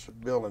favorites,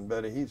 Bill and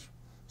Betty, he's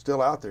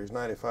still out there. He's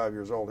 95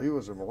 years old. He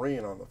was a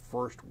Marine on the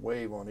first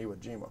wave on Iwo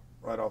Jima,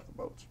 right off the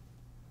boats.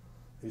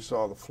 He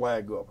saw the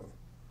flag go up in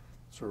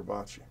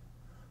Suribachi.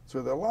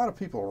 So there are a lot of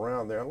people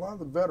around there. A lot of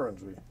the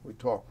veterans we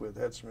talked with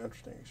had some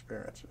interesting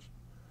experiences.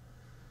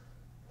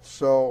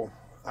 So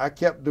I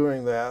kept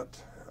doing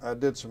that. I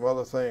did some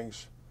other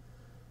things,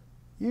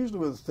 usually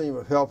with the theme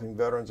of helping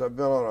veterans. I've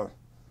been on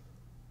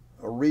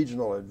a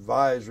regional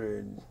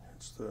advisory,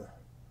 it's the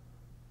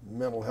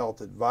Mental Health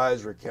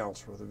Advisory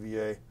Council for the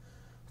VA,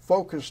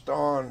 focused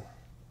on,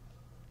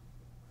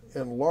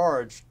 in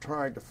large,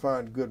 trying to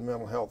find good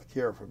mental health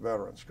care for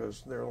veterans,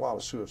 because there are a lot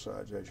of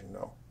suicides, as you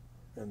know,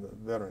 in the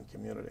veteran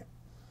community.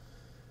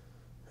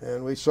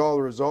 And we saw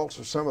the results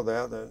of some of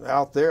that.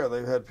 Out there,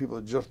 they've had people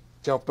that just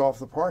jumped off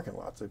the parking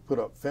lots. They put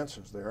up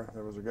fences there.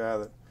 There was a guy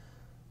that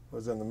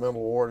was in the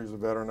mental ward. He was a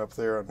veteran up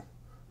there, and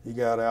he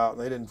got out,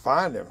 and they didn't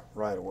find him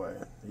right away.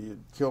 He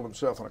had killed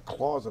himself in a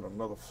closet on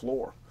another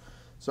floor.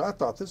 So I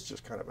thought, this is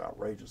just kind of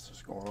outrageous, this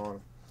is going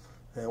on.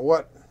 And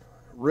what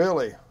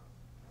really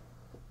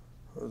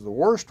was the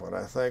worst one,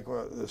 I think,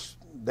 was this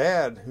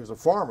dad, who's a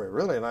farmer,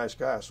 really a nice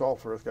guy, a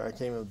salt earth guy,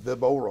 came in with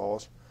bib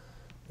overalls.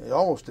 He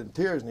almost in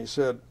tears, and he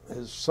said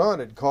his son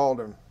had called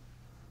him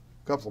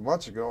a couple of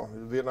months ago. He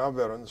was a Vietnam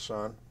veteran, the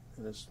son,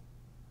 in his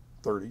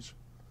 30s.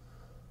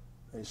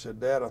 And he said,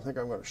 "Dad, I think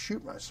I'm going to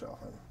shoot myself.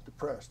 I'm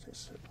depressed." He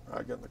said,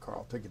 "I'll get in the car.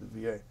 I'll take you to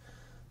the VA."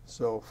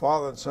 So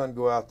father and son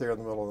go out there in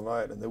the middle of the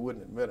night, and they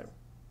wouldn't admit him.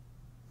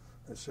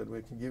 They said,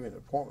 "We can give you an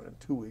appointment in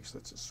 2 weeks.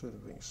 That's as soon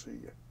as we can see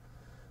you."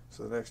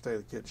 So the next day,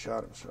 the kid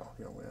shot himself,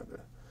 young man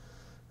did.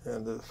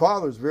 And the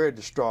father was very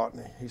distraught,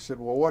 and he said,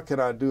 "Well, what can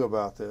I do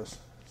about this?"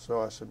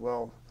 So I said,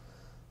 "Well,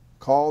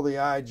 call the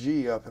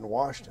IG up in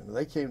Washington." And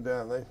they came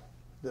down, they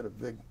did a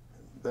big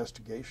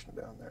investigation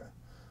down there,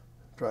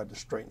 tried to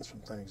straighten some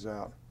things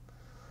out.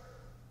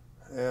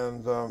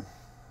 And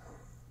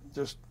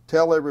just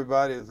tell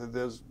everybody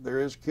that there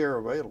is care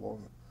available.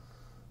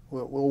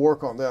 We'll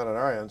work on that on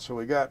our end. So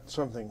we got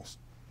something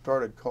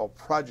started called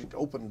Project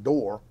Open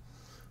Door,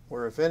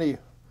 where if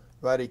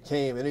anybody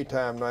came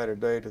anytime, night or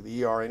day, to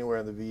the ER anywhere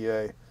in the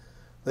VA,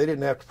 they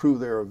didn't have to prove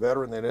they were a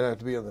veteran. They didn't have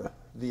to be in the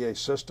VA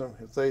system.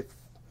 If they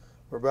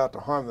were about to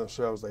harm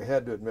themselves, they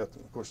had to admit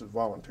them. Of course, it's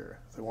voluntary.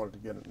 If they wanted to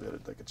get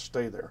admitted, they could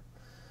stay there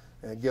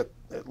and get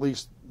at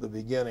least the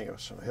beginning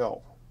of some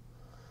help.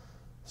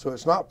 So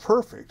it's not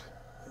perfect.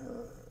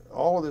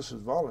 All of this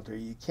is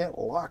voluntary. You can't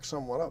lock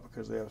someone up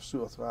because they have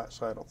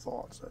suicidal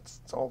thoughts.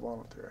 It's all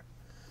voluntary.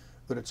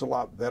 But it's a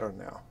lot better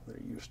now than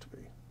it used to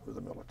be with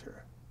the military.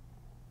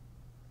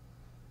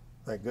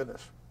 Thank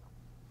goodness.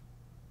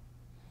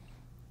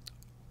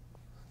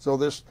 So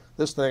this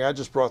thing, I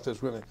just brought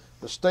this with me.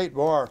 The State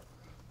Bar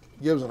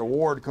gives an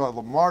award called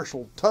the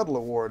Marshall Tuttle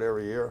Award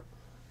every year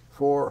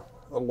for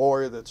a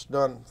lawyer that's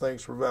done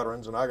things for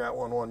veterans, and I got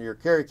one year.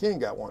 Kerry King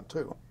got one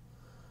too.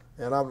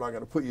 And I'm not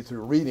going to put you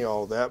through reading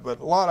all of that, but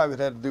a lot of it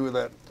had to do with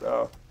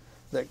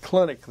that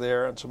clinic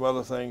there and some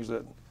other things,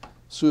 that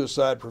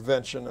suicide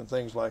prevention and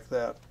things like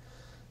that.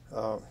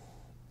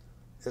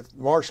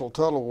 Marshall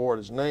Tuttle Award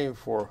is named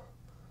for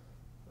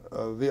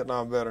a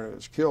Vietnam veteran who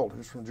was killed,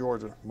 who's from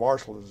Georgia.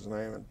 Marshall is his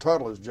name, and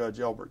Tuttle is Judge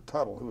Elbert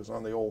Tuttle, who was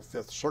on the old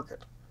Fifth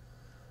Circuit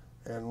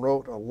and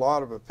wrote a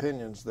lot of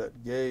opinions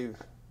that gave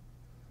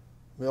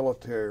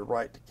military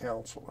right to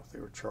counsel if they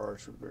were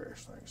charged with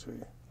various things.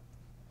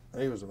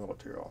 He was a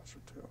military officer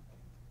too.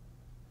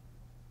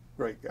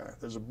 Great guy.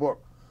 There's a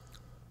book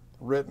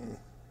written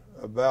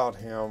about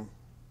him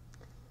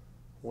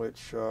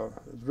which is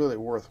really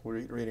worth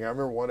reading. I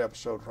remember one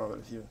episode from it,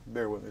 if you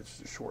bear with me.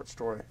 It's a short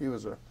story. He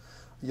was a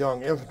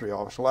young infantry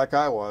officer, like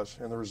I was,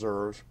 in the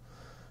reserves,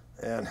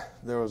 and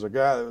there was a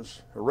guy that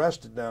was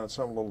arrested down in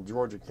some little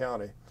Georgia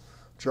county,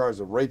 charged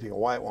of raping a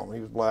white woman.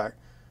 He was black,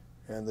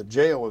 and the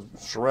jail was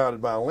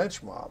surrounded by a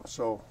lynch mob.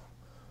 So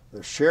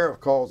the sheriff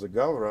calls the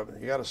governor up,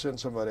 and you got to send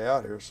somebody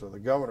out here. So the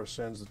governor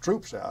sends the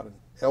troops out, and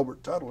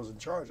Elbert Tuttle was in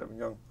charge of a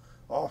young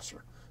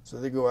officer. So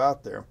they go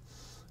out there,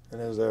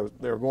 and as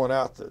they were going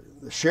out,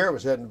 the sheriff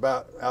was heading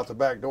out the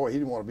back door. He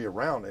didn't want to be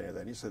around any of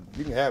that. He said,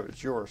 "You can have it,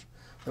 it's yours."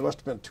 There must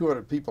have been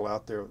 200 people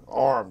out there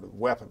armed with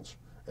weapons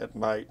at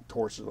night,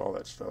 torches, all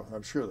that stuff.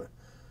 I'm sure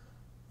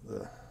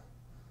the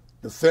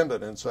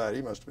defendant inside,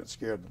 he must have been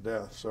scared to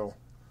death. So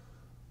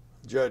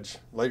judge,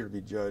 later to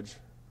be judge,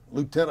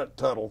 Lieutenant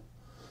Tuttle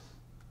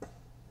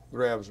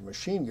grabs a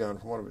machine gun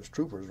from one of his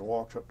troopers and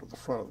walks up to the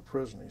front of the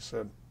prison. He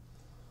said,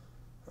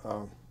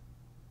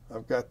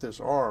 "I've got this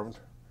armed."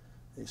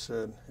 He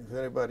said, "If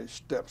anybody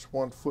steps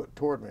 1 foot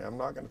toward me, I'm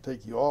not going to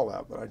take you all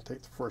out, but I can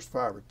take the first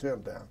 5 or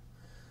 10 down.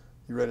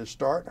 You ready to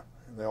start?"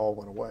 And they all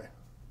went away.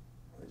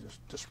 They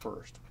just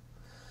dispersed.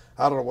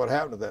 I don't know what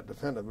happened to that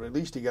defendant, but at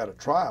least he got a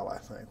trial, I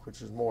think,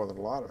 which is more than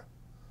a lot of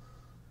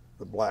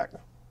the black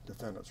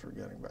defendants were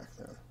getting back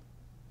then.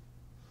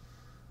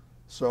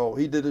 So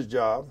he did his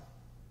job.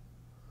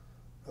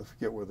 I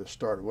forget where this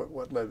started.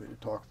 What led me to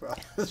talk about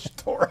this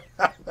story?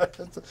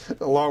 It's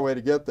a long way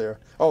to get there.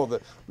 Oh,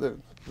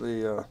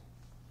 the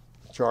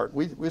chart.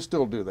 We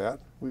still do that.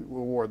 We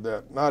award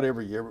that, not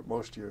every year, but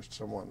most years, to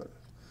someone that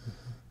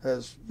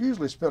has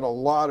usually spent a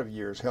lot of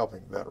years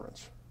helping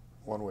veterans,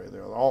 one way or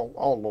the other,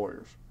 all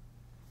lawyers.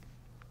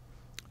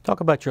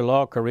 Talk about your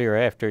law career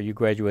after you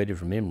graduated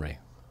from Emory.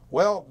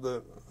 Well,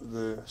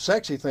 the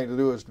sexy thing to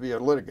do is to be a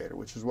litigator,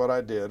 which is what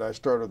I did. I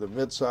started a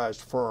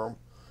mid-sized firm,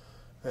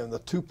 and the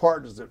two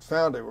partners that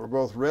founded it were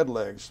both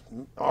redlegs,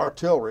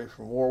 artillery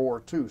from World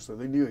War II, so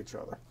they knew each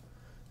other.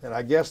 And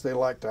I guess they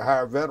liked to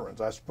hire veterans.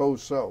 I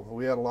suppose so.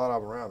 We had a lot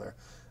of them around there.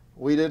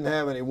 We didn't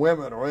have any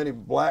women or any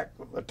black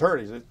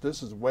attorneys.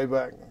 This is way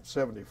back in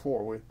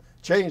 '74. We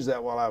changed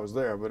that while I was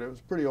there, but it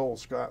was pretty old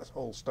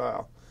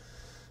style.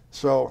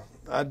 So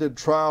I did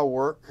trial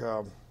work.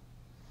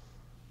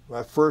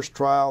 My first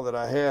trial that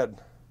I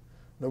had,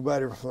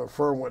 nobody from the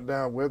firm went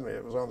down with me.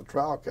 It was on the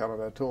trial count,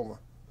 and I told my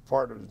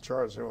partner in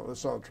charge, I said, "Well, this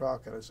is on the trial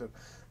count." I said,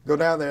 "Go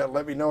down there and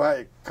let me know how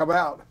you come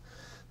out."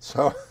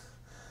 So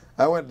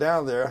I went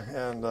down there,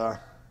 and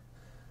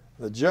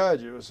the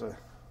judge, it was a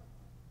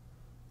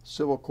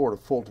civil court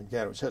of Fulton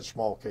County, which had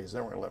small cases. They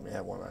weren't going to let me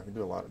have one. I could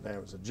do a lot of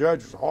damage. The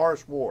judge was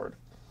Horace Ward,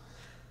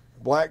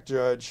 a black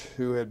judge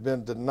who had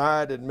been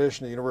denied admission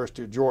to the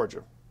University of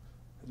Georgia.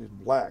 He was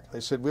black. They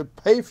said, "We'll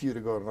pay for you to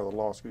go to another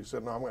law school." He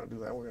said, "No, I'm going to do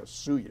that. We're going to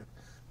sue you."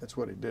 That's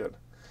what he did.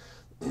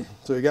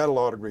 So he got a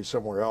law degree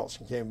somewhere else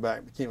and came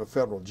back, became a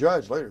federal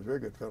judge later, a very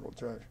good federal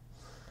judge.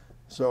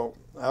 So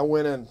I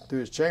went into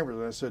his chambers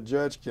and I said,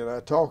 "Judge, can I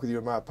talk with you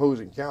and my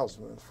opposing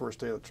counsel?" On the first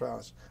day of the trial,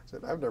 I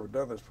said, "I've never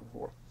done this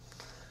before."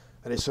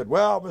 And he said,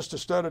 "Well, Mr.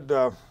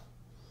 Studdard,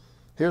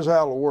 here's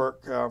how it'll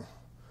work.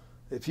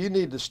 If you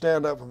need to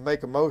stand up and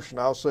make a motion,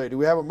 I'll say, 'Do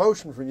we have a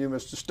motion from you,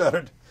 Mr.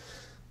 Studdard?'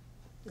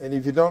 And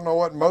if you don't know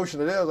what motion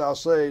it is, I'll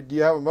say, 'Do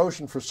you have a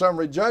motion for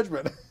summary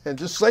judgment?' And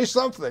just say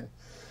something,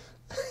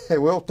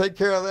 and we'll take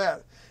care of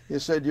that." He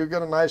said, "You'll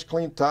get a nice,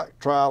 clean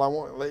trial. I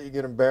won't let you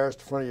get embarrassed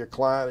in front of your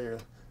client or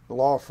the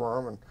law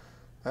firm, and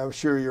I'm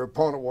sure your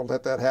opponent won't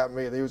let that happen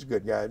either." He was a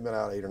good guy. He'd been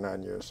out 8 or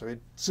 9 years, so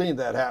he'd seen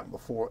that happen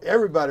before.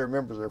 Everybody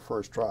remembers their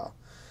first trial.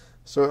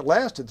 So it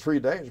lasted 3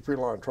 days. It was a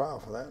pretty long trial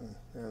for that,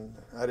 and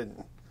I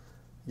didn't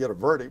get a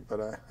verdict,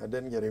 but I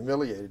didn't get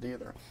humiliated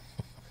either.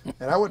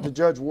 And I went to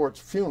Judge Ward's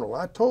funeral.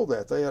 I told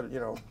that. They had,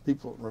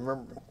 people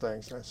remembering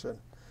things. And I said,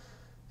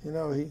 he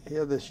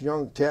had this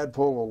young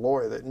tadpole of a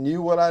lawyer that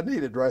knew what I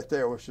needed right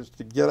there, was just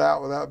to get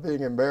out without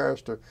being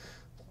embarrassed or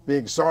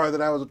being sorry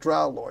that I was a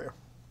trial lawyer.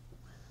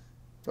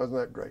 Wasn't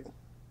that great?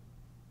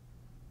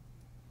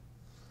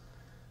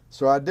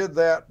 So I did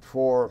that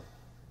for,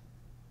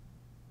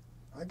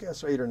 I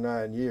guess, 8 or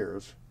 9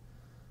 years,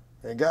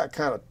 and got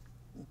kind of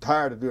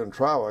tired of doing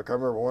trial work. I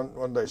remember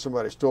one day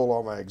somebody stole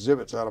all my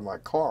exhibits out of my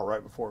car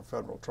right before a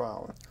federal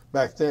trial.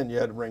 Back then you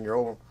had to bring your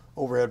own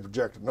overhead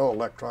projector, no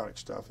electronic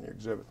stuff in your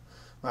exhibit.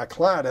 My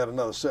client had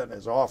another set in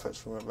his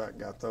office. We went back and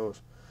got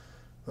those.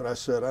 But I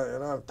said,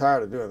 I'm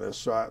tired of doing this.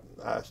 So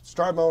I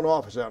started my own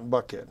office out in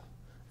Buckhead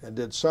and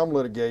did some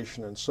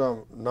litigation and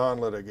some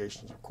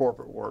non-litigation, some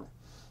corporate work.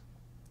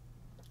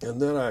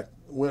 And then I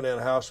went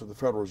in-house with the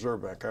Federal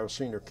Reserve Bank. I was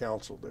senior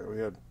counsel there. We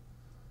had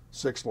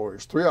 6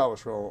 lawyers. 3 of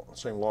us were on the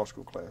same law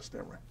school class at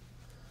Emory.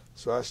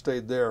 So I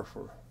stayed there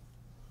for,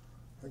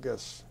 I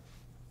guess,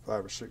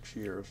 5 or 6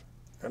 years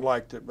and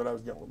liked it, but I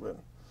was getting a little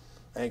bit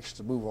anxious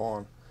to move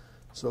on.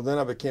 So then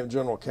I became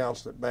general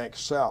counsel at Bank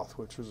South,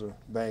 which was a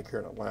bank here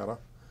in Atlanta,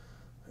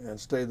 and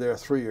stayed there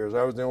 3 years.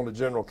 I was the only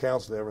general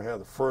counsel that ever had,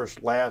 the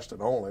first, last,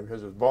 and only,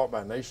 because it was bought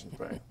by Nations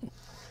Bank.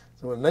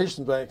 So when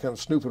Nations Bank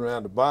comes snooping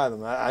around to buy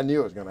them, I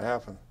knew it was going to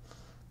happen.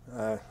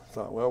 I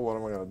thought, well, what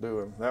am I going to do?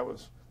 And that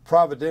was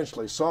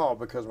providentially solved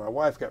because my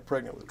wife got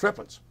pregnant with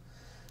triplets.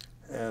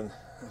 And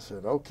I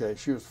said, okay.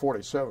 She was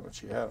 47 when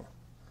she had them.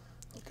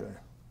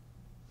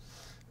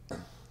 Okay.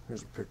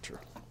 Here's a picture.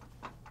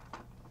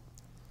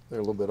 They're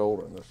a little bit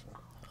older than this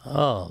one.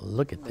 Oh,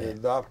 look at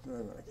that.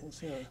 Can you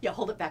see that? Yeah,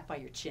 hold it back by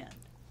your chin.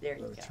 There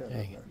you go.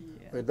 There you go.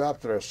 Yeah. We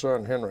adopted our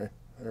son, Henry.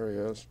 There he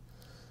is.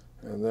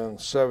 And then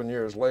 7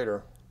 years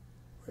later,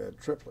 we had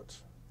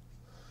triplets.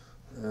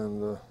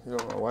 And,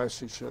 my wife,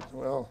 she said,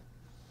 well,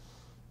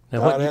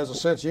 God has a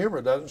sense of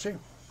humor, doesn't she?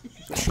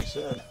 That's what she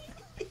said.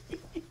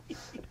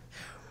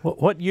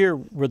 What year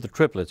were the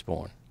triplets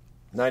born?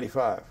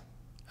 95.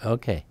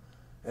 Okay.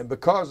 And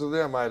because of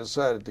them, I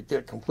decided to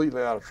get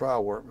completely out of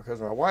trial work because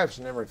my wife's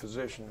an Emory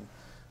physician.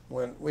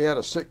 When we had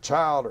a sick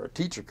child or a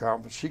teacher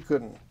conference, she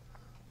couldn't,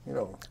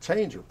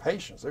 change her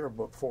patients. They were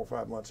booked 4 or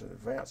 5 months in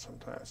advance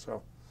sometimes.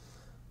 So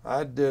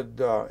I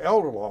did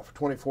elder law for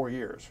 24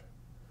 years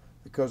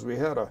because we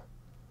had a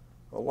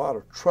lot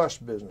of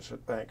trust business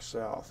at Bank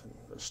South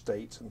and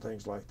estates and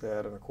things like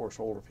that. And, of course,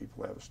 older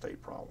people have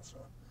estate problems.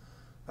 So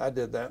I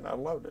did that, and I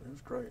loved it. It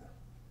was great.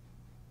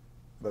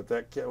 But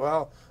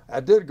I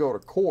did go to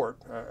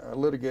court. I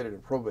litigated in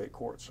probate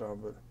court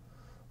some, but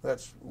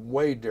that's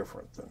way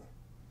different than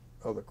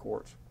other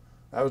courts.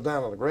 I was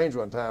down on the Grange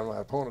one time. My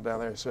opponent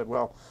down there said,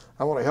 well,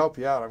 I want to help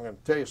you out. I'm going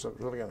to tell you something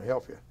that's really going to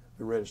help you.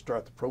 We're ready to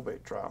start the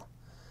probate trial.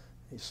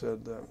 He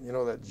said,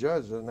 that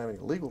judge doesn't have any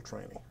legal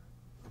training,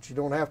 but you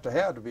don't have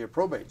to be a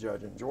probate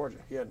judge in Georgia.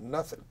 He had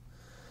nothing.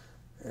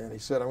 And he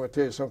said, I'm going to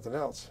tell you something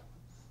else.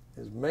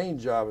 His main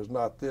job is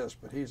not this,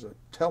 but he's a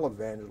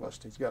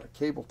televangelist. He's got a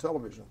cable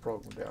television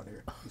program down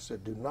here. He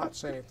said, do not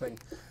say anything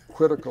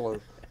critical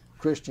of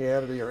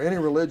Christianity or any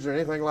religion or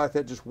anything like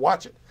that. Just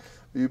watch it.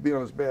 You'd be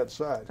on his bad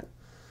side.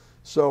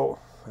 So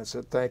I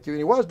said, thank you. And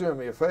he was doing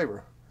me a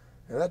favor.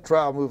 And that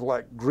trial moved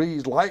like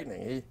greased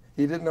lightning.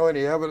 He didn't know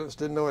any evidence,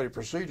 didn't know any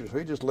procedures. So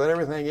he just let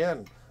everything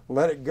in,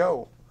 let it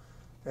go.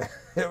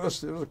 It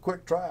was a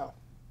quick trial.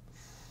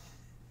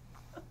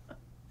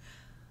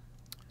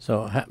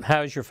 So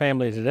how's your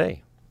family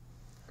today?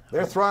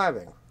 They're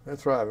thriving. They're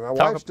thriving. My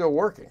wife's still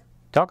working.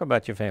 Talk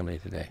about your family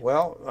today.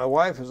 Well, my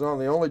wife is on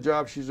the only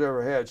job she's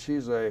ever had.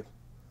 She's a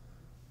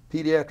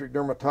pediatric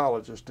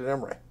dermatologist at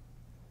Emory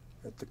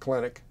at the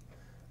clinic.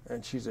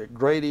 And she's at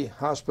Grady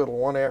Hospital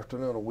one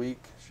afternoon a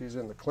week. She's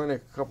in the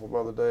clinic a couple of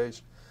other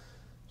days.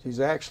 She's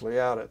actually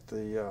out at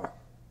the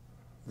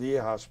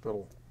VA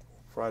hospital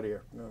Friday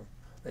afternoon.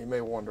 You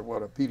may wonder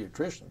what a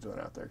pediatrician's doing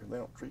out there because they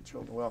don't treat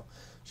children well.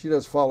 She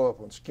does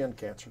follow-up on skin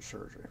cancer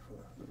surgery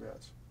for the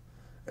vets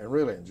and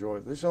really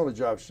enjoys it. This is the only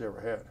job she's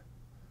ever had.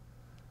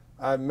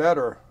 I met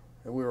her,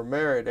 and we were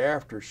married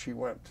after she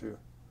went to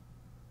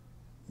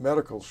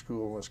medical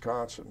school in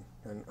Wisconsin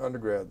and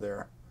undergrad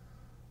there,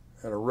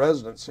 and a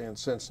residency in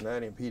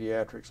Cincinnati in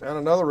pediatrics, and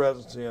another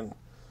residency in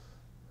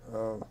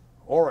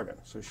Oregon.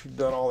 So she'd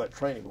done all that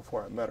training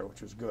before I met her,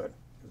 which was good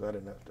because I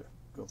didn't have to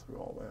go through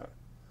all that.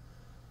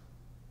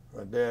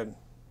 My dad,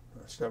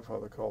 my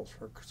stepfather calls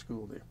her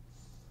school the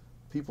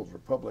People's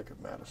Republic of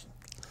Madison.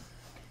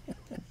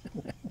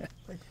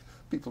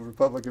 People's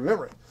Republic of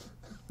Emory.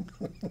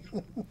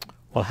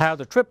 Well, how are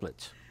the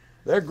triplets?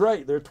 They're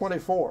great. They're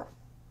 24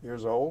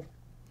 years old.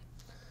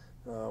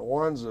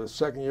 One's a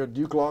second-year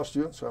Duke Law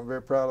student, so I'm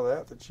very proud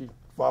of that she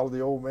followed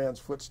the old man's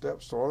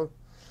footsteps, sort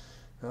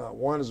of.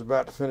 One is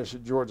about to finish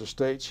at Georgia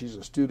State. She's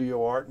a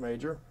studio art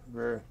major,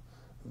 very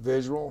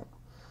visual.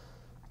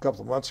 A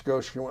couple of months ago,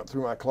 she went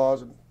through my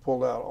closet and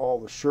pulled out all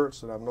the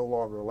shirts that I'm no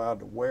longer allowed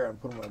to wear and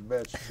put them on my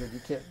bed. She said, "You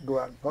can't go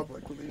out in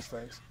public with these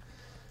things.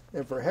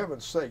 And for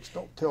heaven's sakes,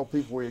 don't tell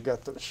people where you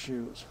got those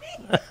shoes."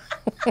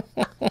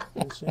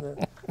 You see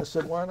that? I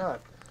said, "Why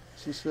not?"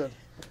 She said,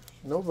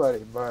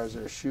 "Nobody buys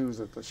their shoes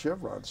at the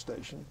Chevron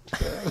station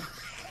today."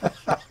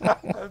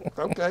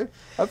 Okay,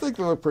 I think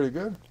they look pretty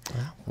good.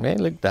 They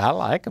look, I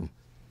like them.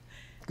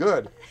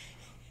 Good.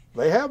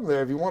 They have them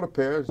there if you want a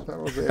pair. I don't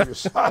know if they have your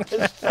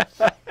size.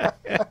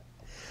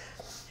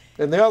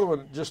 And the other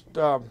one just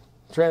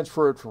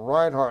transferred from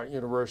Reinhardt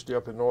University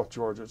up in North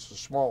Georgia. It's a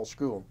small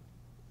school.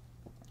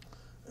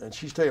 And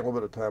she's taking a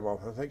little bit of time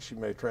off. I think she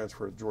may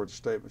transfer to Georgia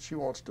State, but she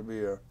wants to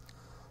be a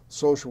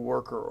social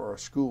worker or a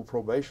school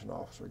probation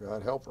officer.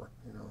 God help her.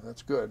 You know,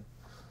 that's good.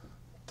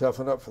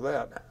 Toughen up for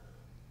that.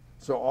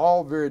 So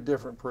all very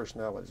different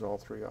personalities, all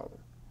three of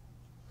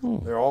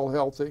them. They're all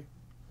healthy,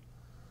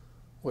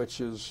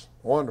 which is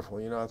wonderful.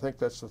 You know, I think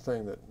that's the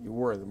thing that you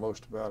worry the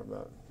most about,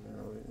 you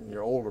know,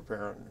 you're an older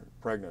parent, you're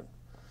pregnant,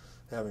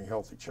 having a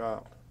healthy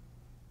child.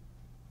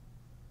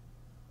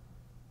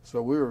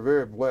 So we were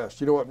very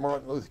blessed. You know what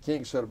Martin Luther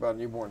King said about a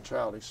newborn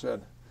child? He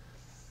said,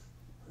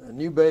 "A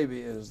new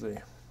baby is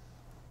the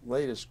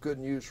latest good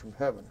news from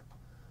heaven.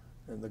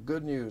 And the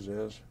good news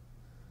is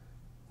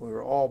we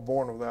were all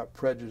born without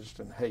prejudice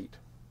and hate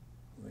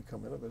when they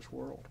come into this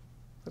world."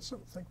 That's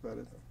something to think about,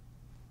 isn't it?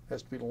 It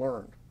has to be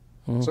learned.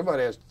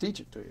 Somebody has to teach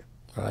it to you.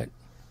 Right.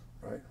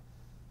 Right.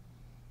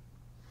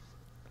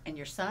 And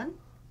your son?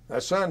 My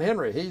son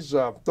Henry, he's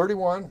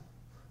 31.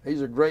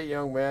 He's a great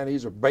young man.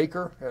 He's a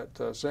baker at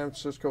San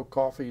Francisco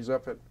Coffee. He's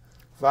up at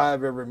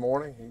 5 every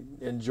morning.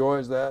 He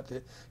enjoys that.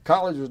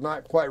 College was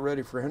not quite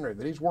ready for Henry,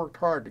 but he's worked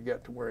hard to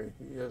get to where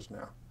he is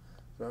now.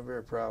 So I'm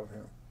very proud of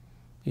him.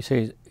 You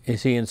say,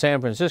 is he in San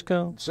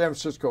Francisco? San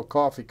Francisco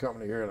Coffee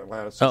Company here in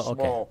Atlanta. It's a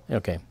small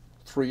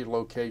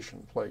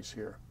 3-location place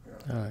here.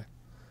 Yeah. All right.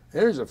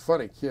 Henry's a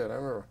funny kid. I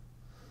remember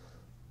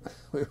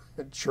we were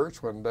at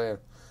church one day and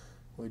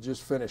we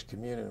just finished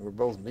communion and we're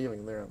both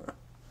kneeling there on the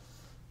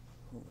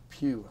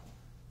pew.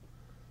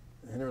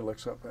 And Henry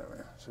looks up at me.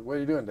 I said, "What are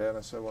you doing, Dad?" And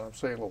I said, "Well, I'm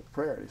saying a little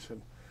prayer." He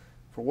said,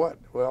 "For what?"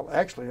 "Well,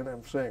 actually, Henry,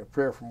 I'm saying a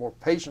prayer for more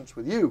patience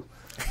with you."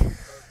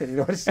 And you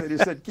know what he said? He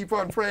said, "Keep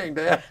on praying,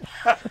 Dad."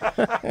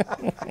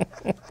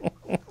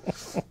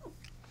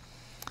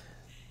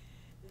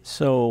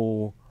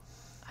 So,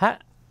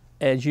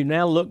 as you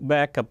now look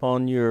back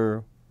upon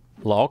your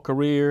law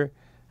career,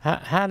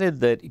 how did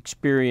that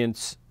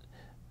experience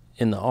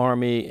in the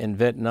Army and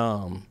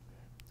Vietnam,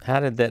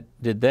 did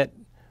that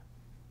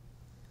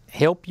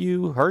help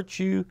you, hurt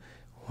you?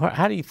 What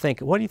do you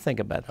think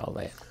about all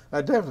that?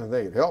 I definitely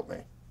think it helped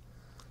me.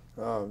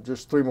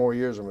 Just 3 more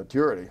years of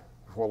maturity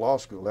before law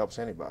school helps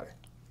anybody.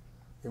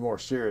 You're more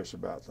serious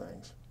about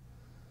things.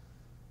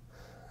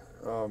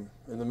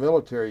 In the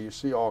military, you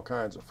see all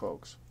kinds of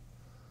folks.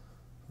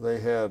 They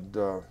had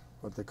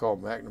what they call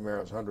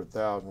McNamara's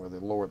 100,000, where they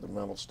lowered the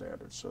mental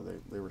standards, so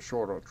they were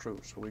short on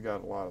troops, so we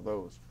got a lot of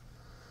those.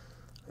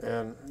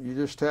 And you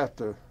just have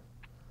to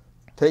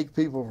take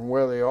people from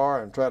where they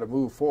are and try to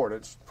move forward.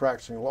 It's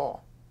practicing law.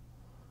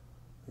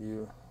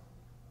 You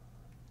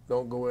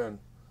don't go in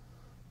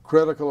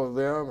critical of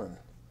them and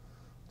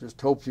just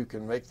hope you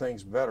can make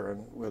things better.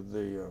 And with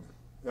the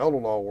elder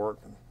law work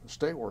and the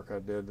state work I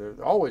did, there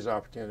are always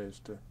opportunities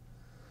to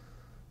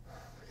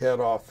head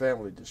off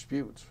family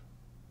disputes.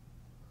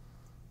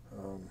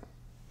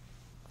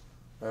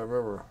 I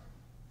remember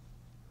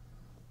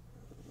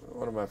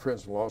one of my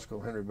friends in law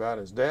school, Henry Bowden,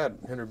 his dad,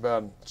 Henry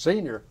Bowden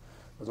Sr.,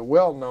 was a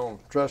well-known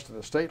trusted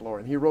estate lawyer,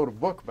 and he wrote a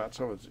book about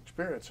some of his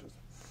experiences.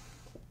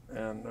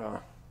 And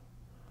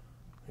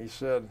he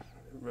said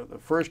the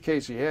first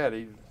case he had,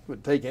 he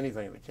would take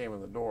anything that came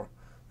in the door.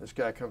 This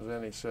guy comes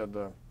in, he said,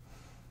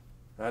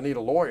 "I need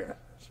a lawyer."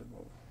 I said,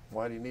 "Well,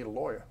 why do you need a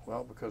lawyer?"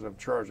 "Well, because I'm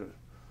charged with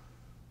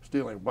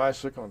stealing a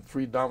bicycle and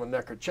 3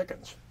 Dominecker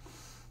chickens."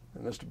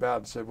 And Mr.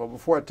 Bowden said, "Well,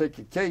 before I take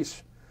your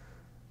case,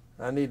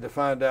 I need to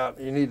find out,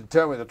 you need to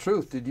tell me the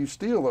truth. Did you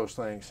steal those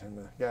things?" And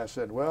the guy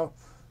said, "Well,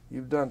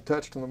 you've done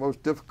touched on the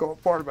most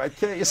difficult part of my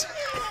case."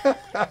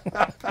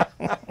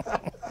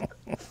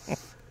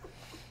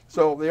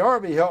 So the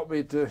Army helped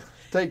me to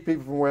take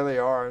people from where they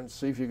are and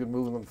see if you could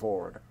move them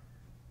forward,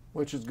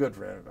 which is good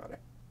for anybody.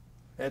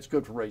 And it's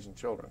good for raising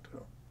children,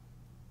 too.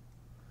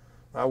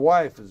 My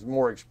wife is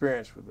more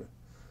experienced with the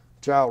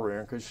child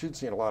rearing because she'd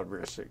seen a lot of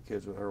very sick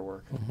kids with her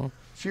work.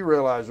 She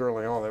realized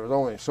early on there was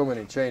only so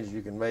many changes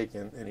you can make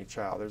in any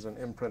child. There's an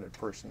imprinted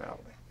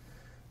personality.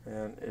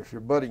 And if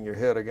you're butting your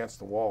head against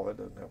the wall, that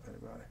doesn't help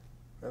anybody.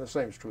 And the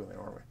same is true in the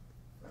Army,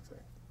 I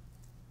think.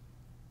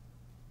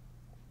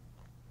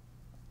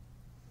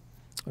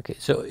 Okay,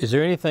 so is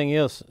there anything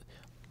else,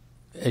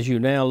 as you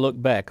now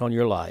look back on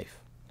your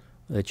life,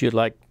 that you'd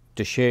like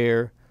to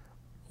share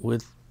for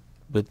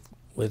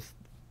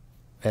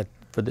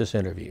this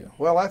interview?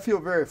 Well, I feel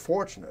very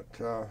fortunate.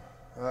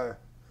 I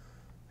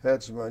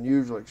had some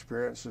unusual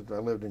experiences. I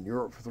lived in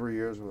Europe for 3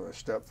 years with my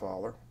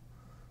stepfather.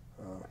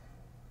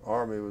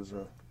 Army was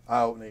an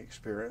eye-opening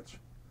experience.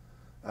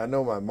 I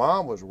know my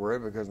mom was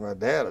worried because my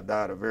dad had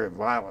died a very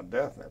violent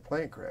death in that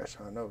plane crash.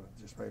 I know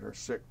it just made her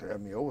sick to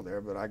have me over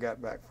there, but I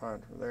got back fine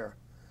from there.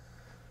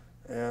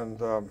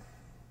 And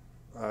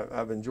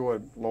I've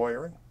enjoyed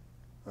lawyering.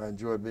 I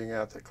enjoyed being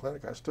out at the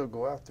clinic. I still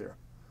go out there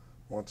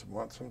once a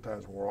month,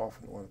 sometimes more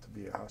often than one at the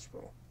VA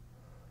hospital.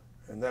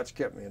 And that's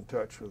kept me in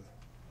touch with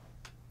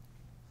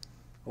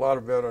a lot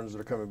of veterans that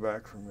are coming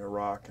back from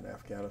Iraq and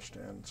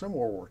Afghanistan, some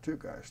World War II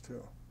guys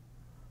too,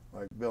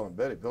 like Bill and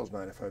Betty. Bill's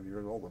 95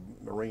 years old, a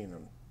Marine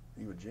in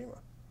Iwo Jima.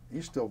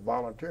 He's still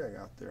volunteering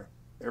out there.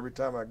 Every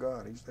time I go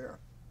out, he's there.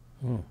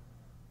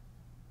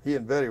 He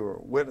and Betty were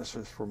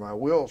witnesses for my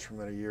wills for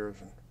many years,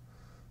 and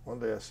one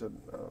day I said,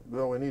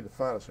 Bill, we need to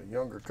find us a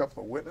younger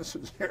couple of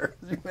witnesses here.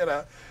 You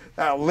may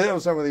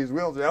outlive some of these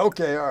wills.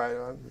 Okay, all right,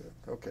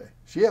 okay.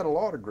 She had a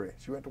law degree.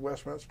 She went to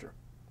Westminster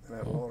and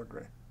had a law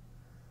degree.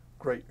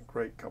 Great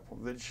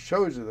couple. It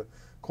shows you the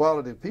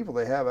quality of people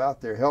they have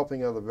out there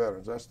helping other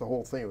veterans. That's the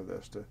whole theme of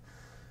this, to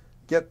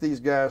get these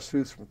guys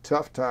through some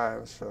tough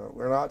times.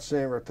 We're not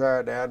seeing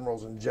retired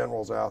admirals and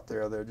generals out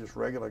there. They're just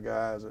regular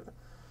guys that,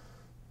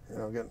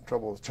 get in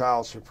trouble with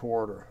child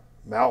support or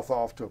mouth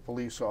off to a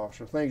police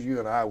officer, things you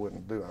and I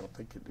wouldn't do. I don't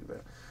think you'd do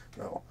that,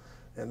 no.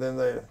 And then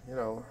they,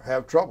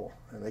 have trouble,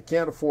 and they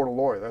can't afford a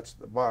lawyer. That's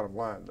the bottom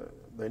line.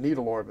 They need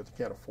a lawyer, but they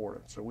can't afford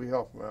it, so we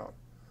help them out.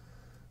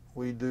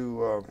 We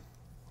do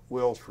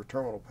wills for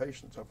terminal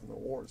patients up in the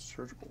wards,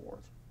 surgical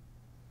wards.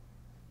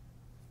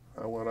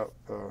 I went up,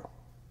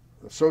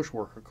 the social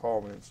worker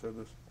called me and said,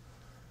 this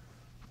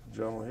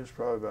gentleman, he's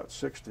probably about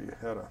 60,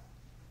 had a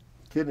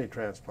kidney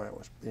transplant,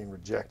 was being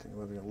rejected,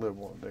 whether he going to live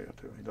one day or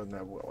two. He doesn't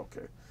have well,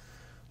 okay.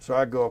 So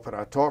I go up and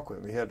I talk with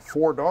him. He had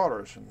 4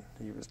 daughters, and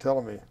he was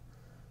telling me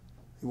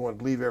he wanted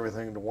to leave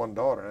everything to one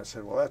daughter. And I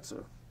said, well, that's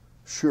a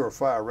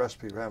surefire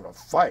recipe for having a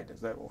fight. Is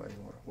that what you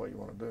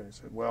want to do? And he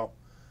said, well,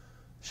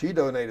 she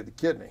donated the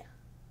kidney,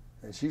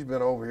 and she's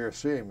been over here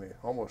seeing me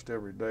almost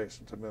every day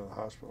since I've been in the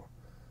hospital.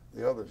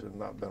 The others have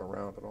not been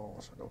around at all.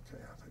 I said,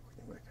 okay, I think we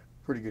can make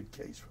a pretty good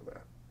case for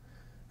that.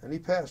 And he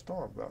passed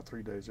on about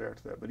 3 days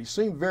after that. But he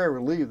seemed very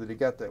relieved that he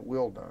got that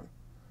will done.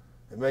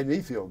 It made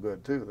me feel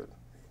good, too, that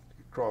he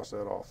could cross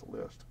that off the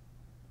list.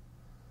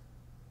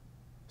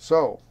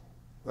 So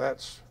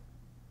that's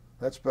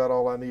about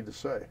all I need to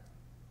say.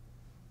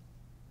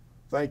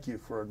 Thank you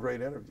for a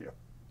great interview.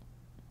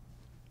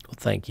 Well,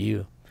 thank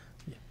you.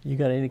 You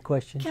got any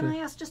questions? Can I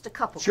ask just a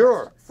couple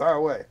Sure, questions? fire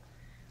away.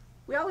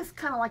 We always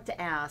kind of like to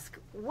ask,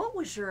 what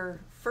was your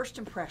first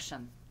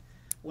impression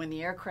when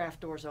the aircraft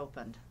doors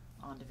opened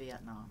onto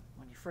Vietnam,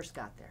 when you first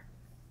got there?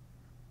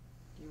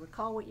 Do you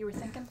recall what you were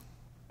thinking?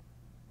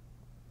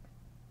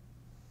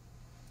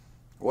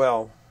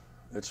 Well,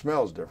 it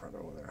smells different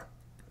over there.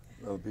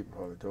 Other people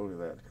probably told you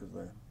that because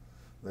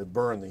they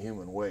burn the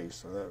human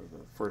waste, so that was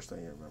the first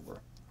thing you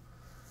remember.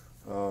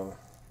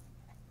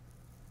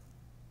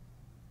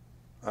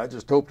 I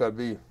just hoped I'd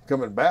be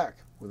coming back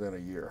within a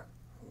year.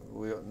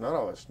 None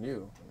of us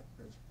knew.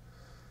 It's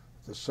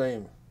the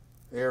same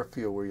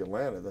airfield where you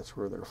landed, that's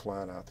where they're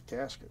flying out the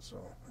casket, so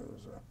it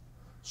was a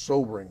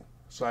sobering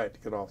sight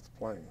to get off the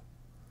plane.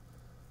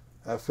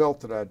 I felt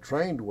that I'd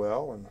trained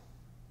well and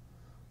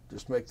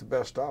just make the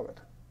best of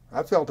it.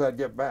 I felt I'd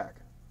get back.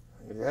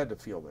 You had to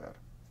feel that.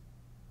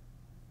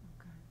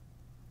 Okay.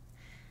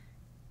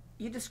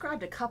 You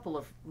described a couple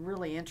of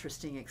really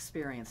interesting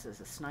experiences,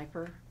 a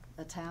sniper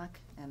attack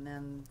and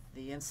then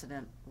the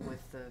incident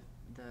with the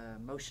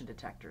motion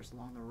detectors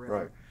along the river.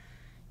 Right.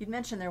 You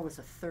mentioned there was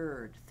a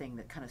third thing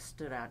that kind of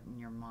stood out in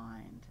your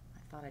mind. I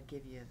thought I'd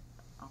give you an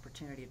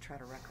opportunity to try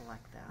to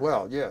recollect that.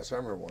 Well, yes, I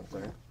remember one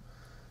thing.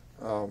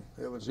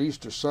 It was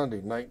Easter Sunday,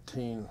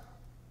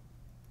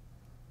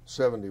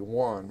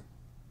 1971,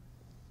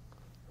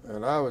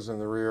 and I was in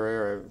the rear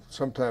area.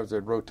 Sometimes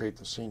they'd rotate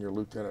the senior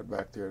lieutenant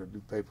back there to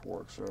do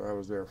paperwork, so I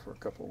was there for a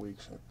couple of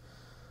weeks. And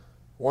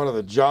one of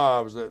the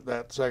jobs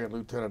that second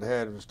lieutenant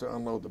had was to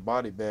unload the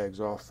body bags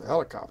off the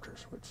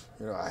helicopters, which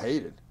I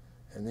hated.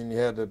 And then you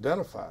had to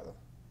identify them.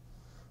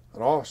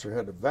 An officer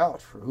had to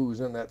vouch for who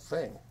was in that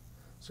thing,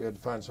 so you had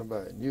to find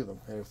somebody that knew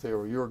them. And if they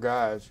were your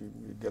guys,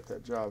 you'd get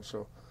that job.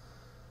 So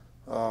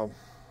the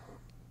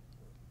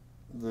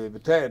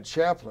battalion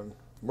chaplain,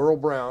 Merle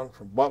Brown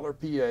from Butler,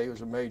 PA, who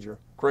was a major,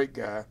 great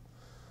guy,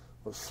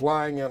 was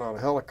flying in on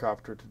a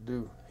helicopter to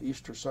do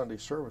Easter Sunday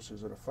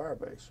services at a fire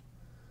base.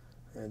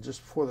 And just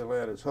before they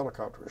landed, his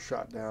helicopter was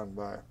shot down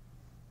by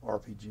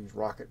RPGs,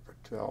 rocket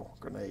propelled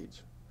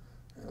grenades.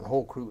 And the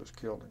whole crew was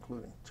killed,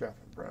 including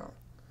Chaplain Brown.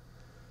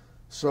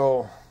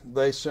 So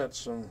they sent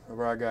some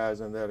of our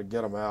guys in there to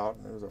get them out,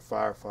 and there was a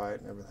firefight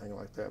and everything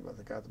like that, but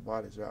they got the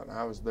bodies out. And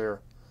I was there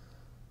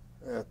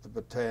at the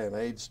battalion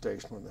aid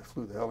station when they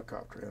flew the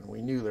helicopter in.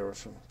 We knew there were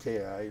some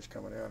KIAs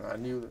coming in. I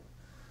knew that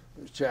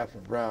it was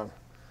Chaplain Brown.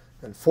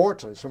 And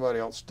fortunately, somebody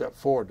else stepped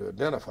forward to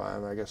identify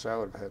him. I guess I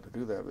would have had to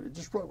do that, but it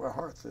just broke my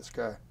heart that this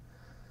guy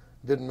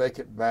didn't make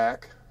it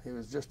back. He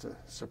was just a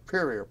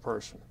superior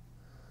person.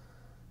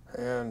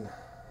 And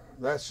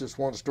that's just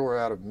one story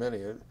out of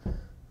many.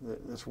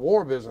 This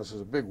war business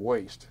is a big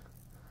waste.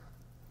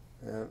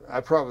 And I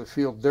probably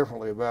feel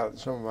differently about it than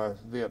some of my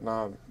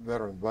Vietnam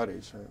veteran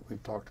buddies, and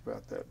we've talked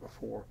about that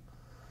before.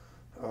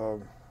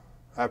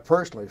 I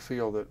personally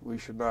feel that we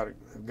should not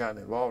have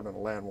gotten involved in a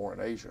land war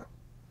in Asia.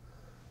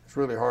 It's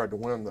really hard to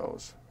win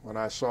those when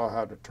I saw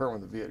how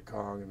determined the Viet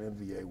Cong and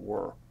NVA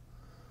were.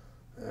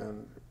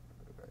 And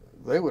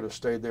they would have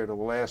stayed there till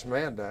the last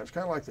man died. It's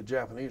kind of like the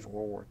Japanese in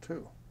World War II.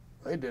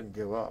 They didn't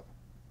give up.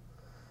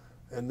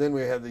 And then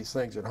we had these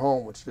things at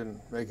home which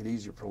didn't make it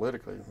easier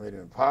politically. It made it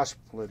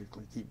impossible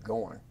politically to keep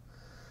going.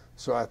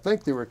 So I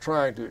think they were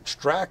trying to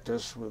extract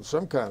us with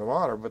some kind of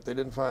honor, but they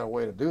didn't find a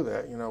way to do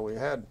that. You know, we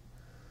had,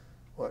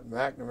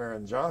 McNamara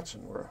and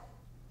Johnson were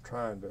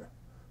trying to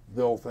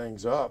build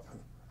things up.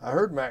 I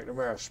heard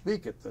McNamara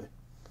speak at the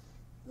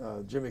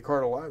Jimmy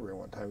Carter Library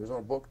one time. He was on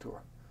a book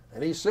tour.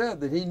 And he said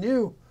that he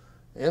knew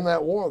in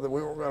that war that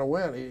we weren't going to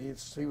win.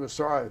 He was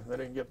sorry they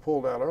didn't get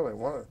pulled out early.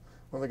 One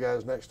of the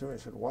guys next to me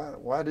said,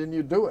 why didn't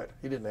you do it?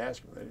 He didn't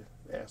ask him.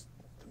 They asked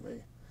to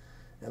me.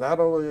 And I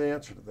don't know the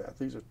answer to that.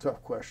 These are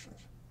tough questions.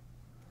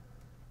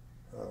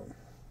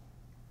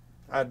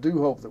 I do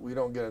hope that we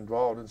don't get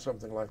involved in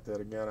something like that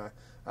again.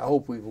 I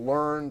hope we've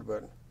learned,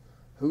 but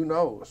who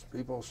knows?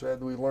 People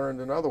said we learned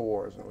in other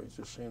wars, and we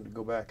just seem to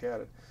go back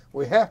at it.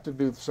 We have to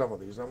do some of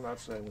these. I'm not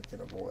saying we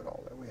can avoid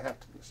all that. We have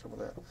to do some of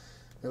that.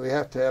 And we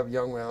have to have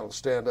young men who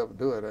stand up and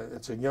do it.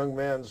 It's a young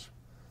man's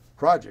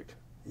project.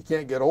 You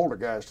can't get older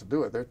guys to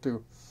do it. They're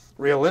too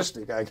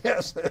realistic, I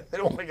guess. They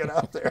don't want to get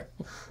out there.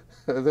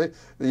 The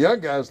young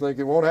guys think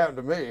it won't happen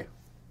to me.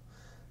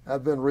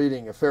 I've been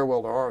reading A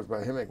Farewell to Arms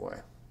by Hemingway.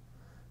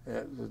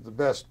 And it's the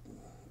best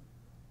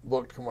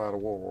book to come out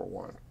of World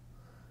War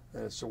I.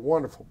 And it's a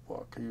wonderful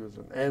book. He was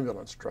an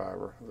ambulance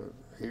driver,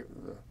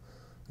 the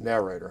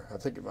narrator. I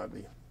think it might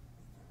be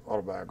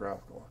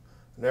autobiographical.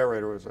 The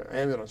narrator was an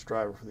ambulance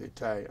driver for the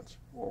Italians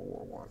in World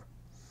War I.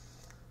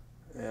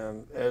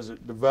 And as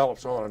it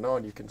develops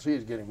on, you can see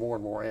he's getting more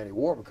and more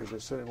anti-war because they're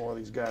sending all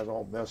these guys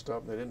all messed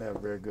up. And they didn't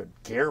have very good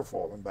care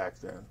for them back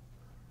then,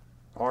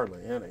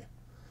 hardly any.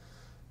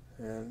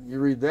 And you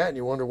read that and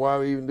you wonder why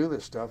we even do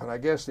this stuff. And I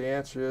guess the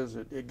answer is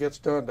that it gets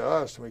done to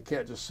us and we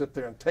can't just sit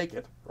there and take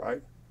it,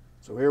 right?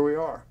 So here we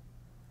are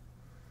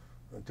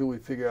until we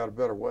figure out a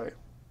better way.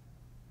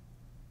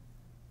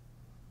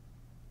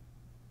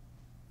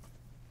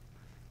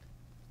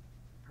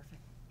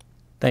 Perfect.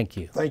 Thank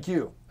you. Thank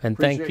you. And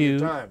Appreciate your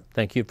time.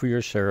 Thank you for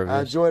your service.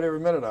 I enjoyed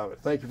every minute of it.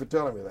 Thank you for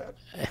telling me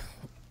that.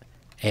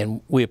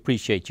 And we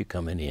appreciate you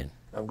coming in.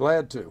 I'm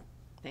glad to.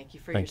 Thank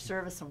you for your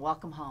service and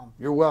welcome home.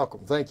 You're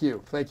welcome. Thank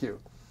you. Thank you.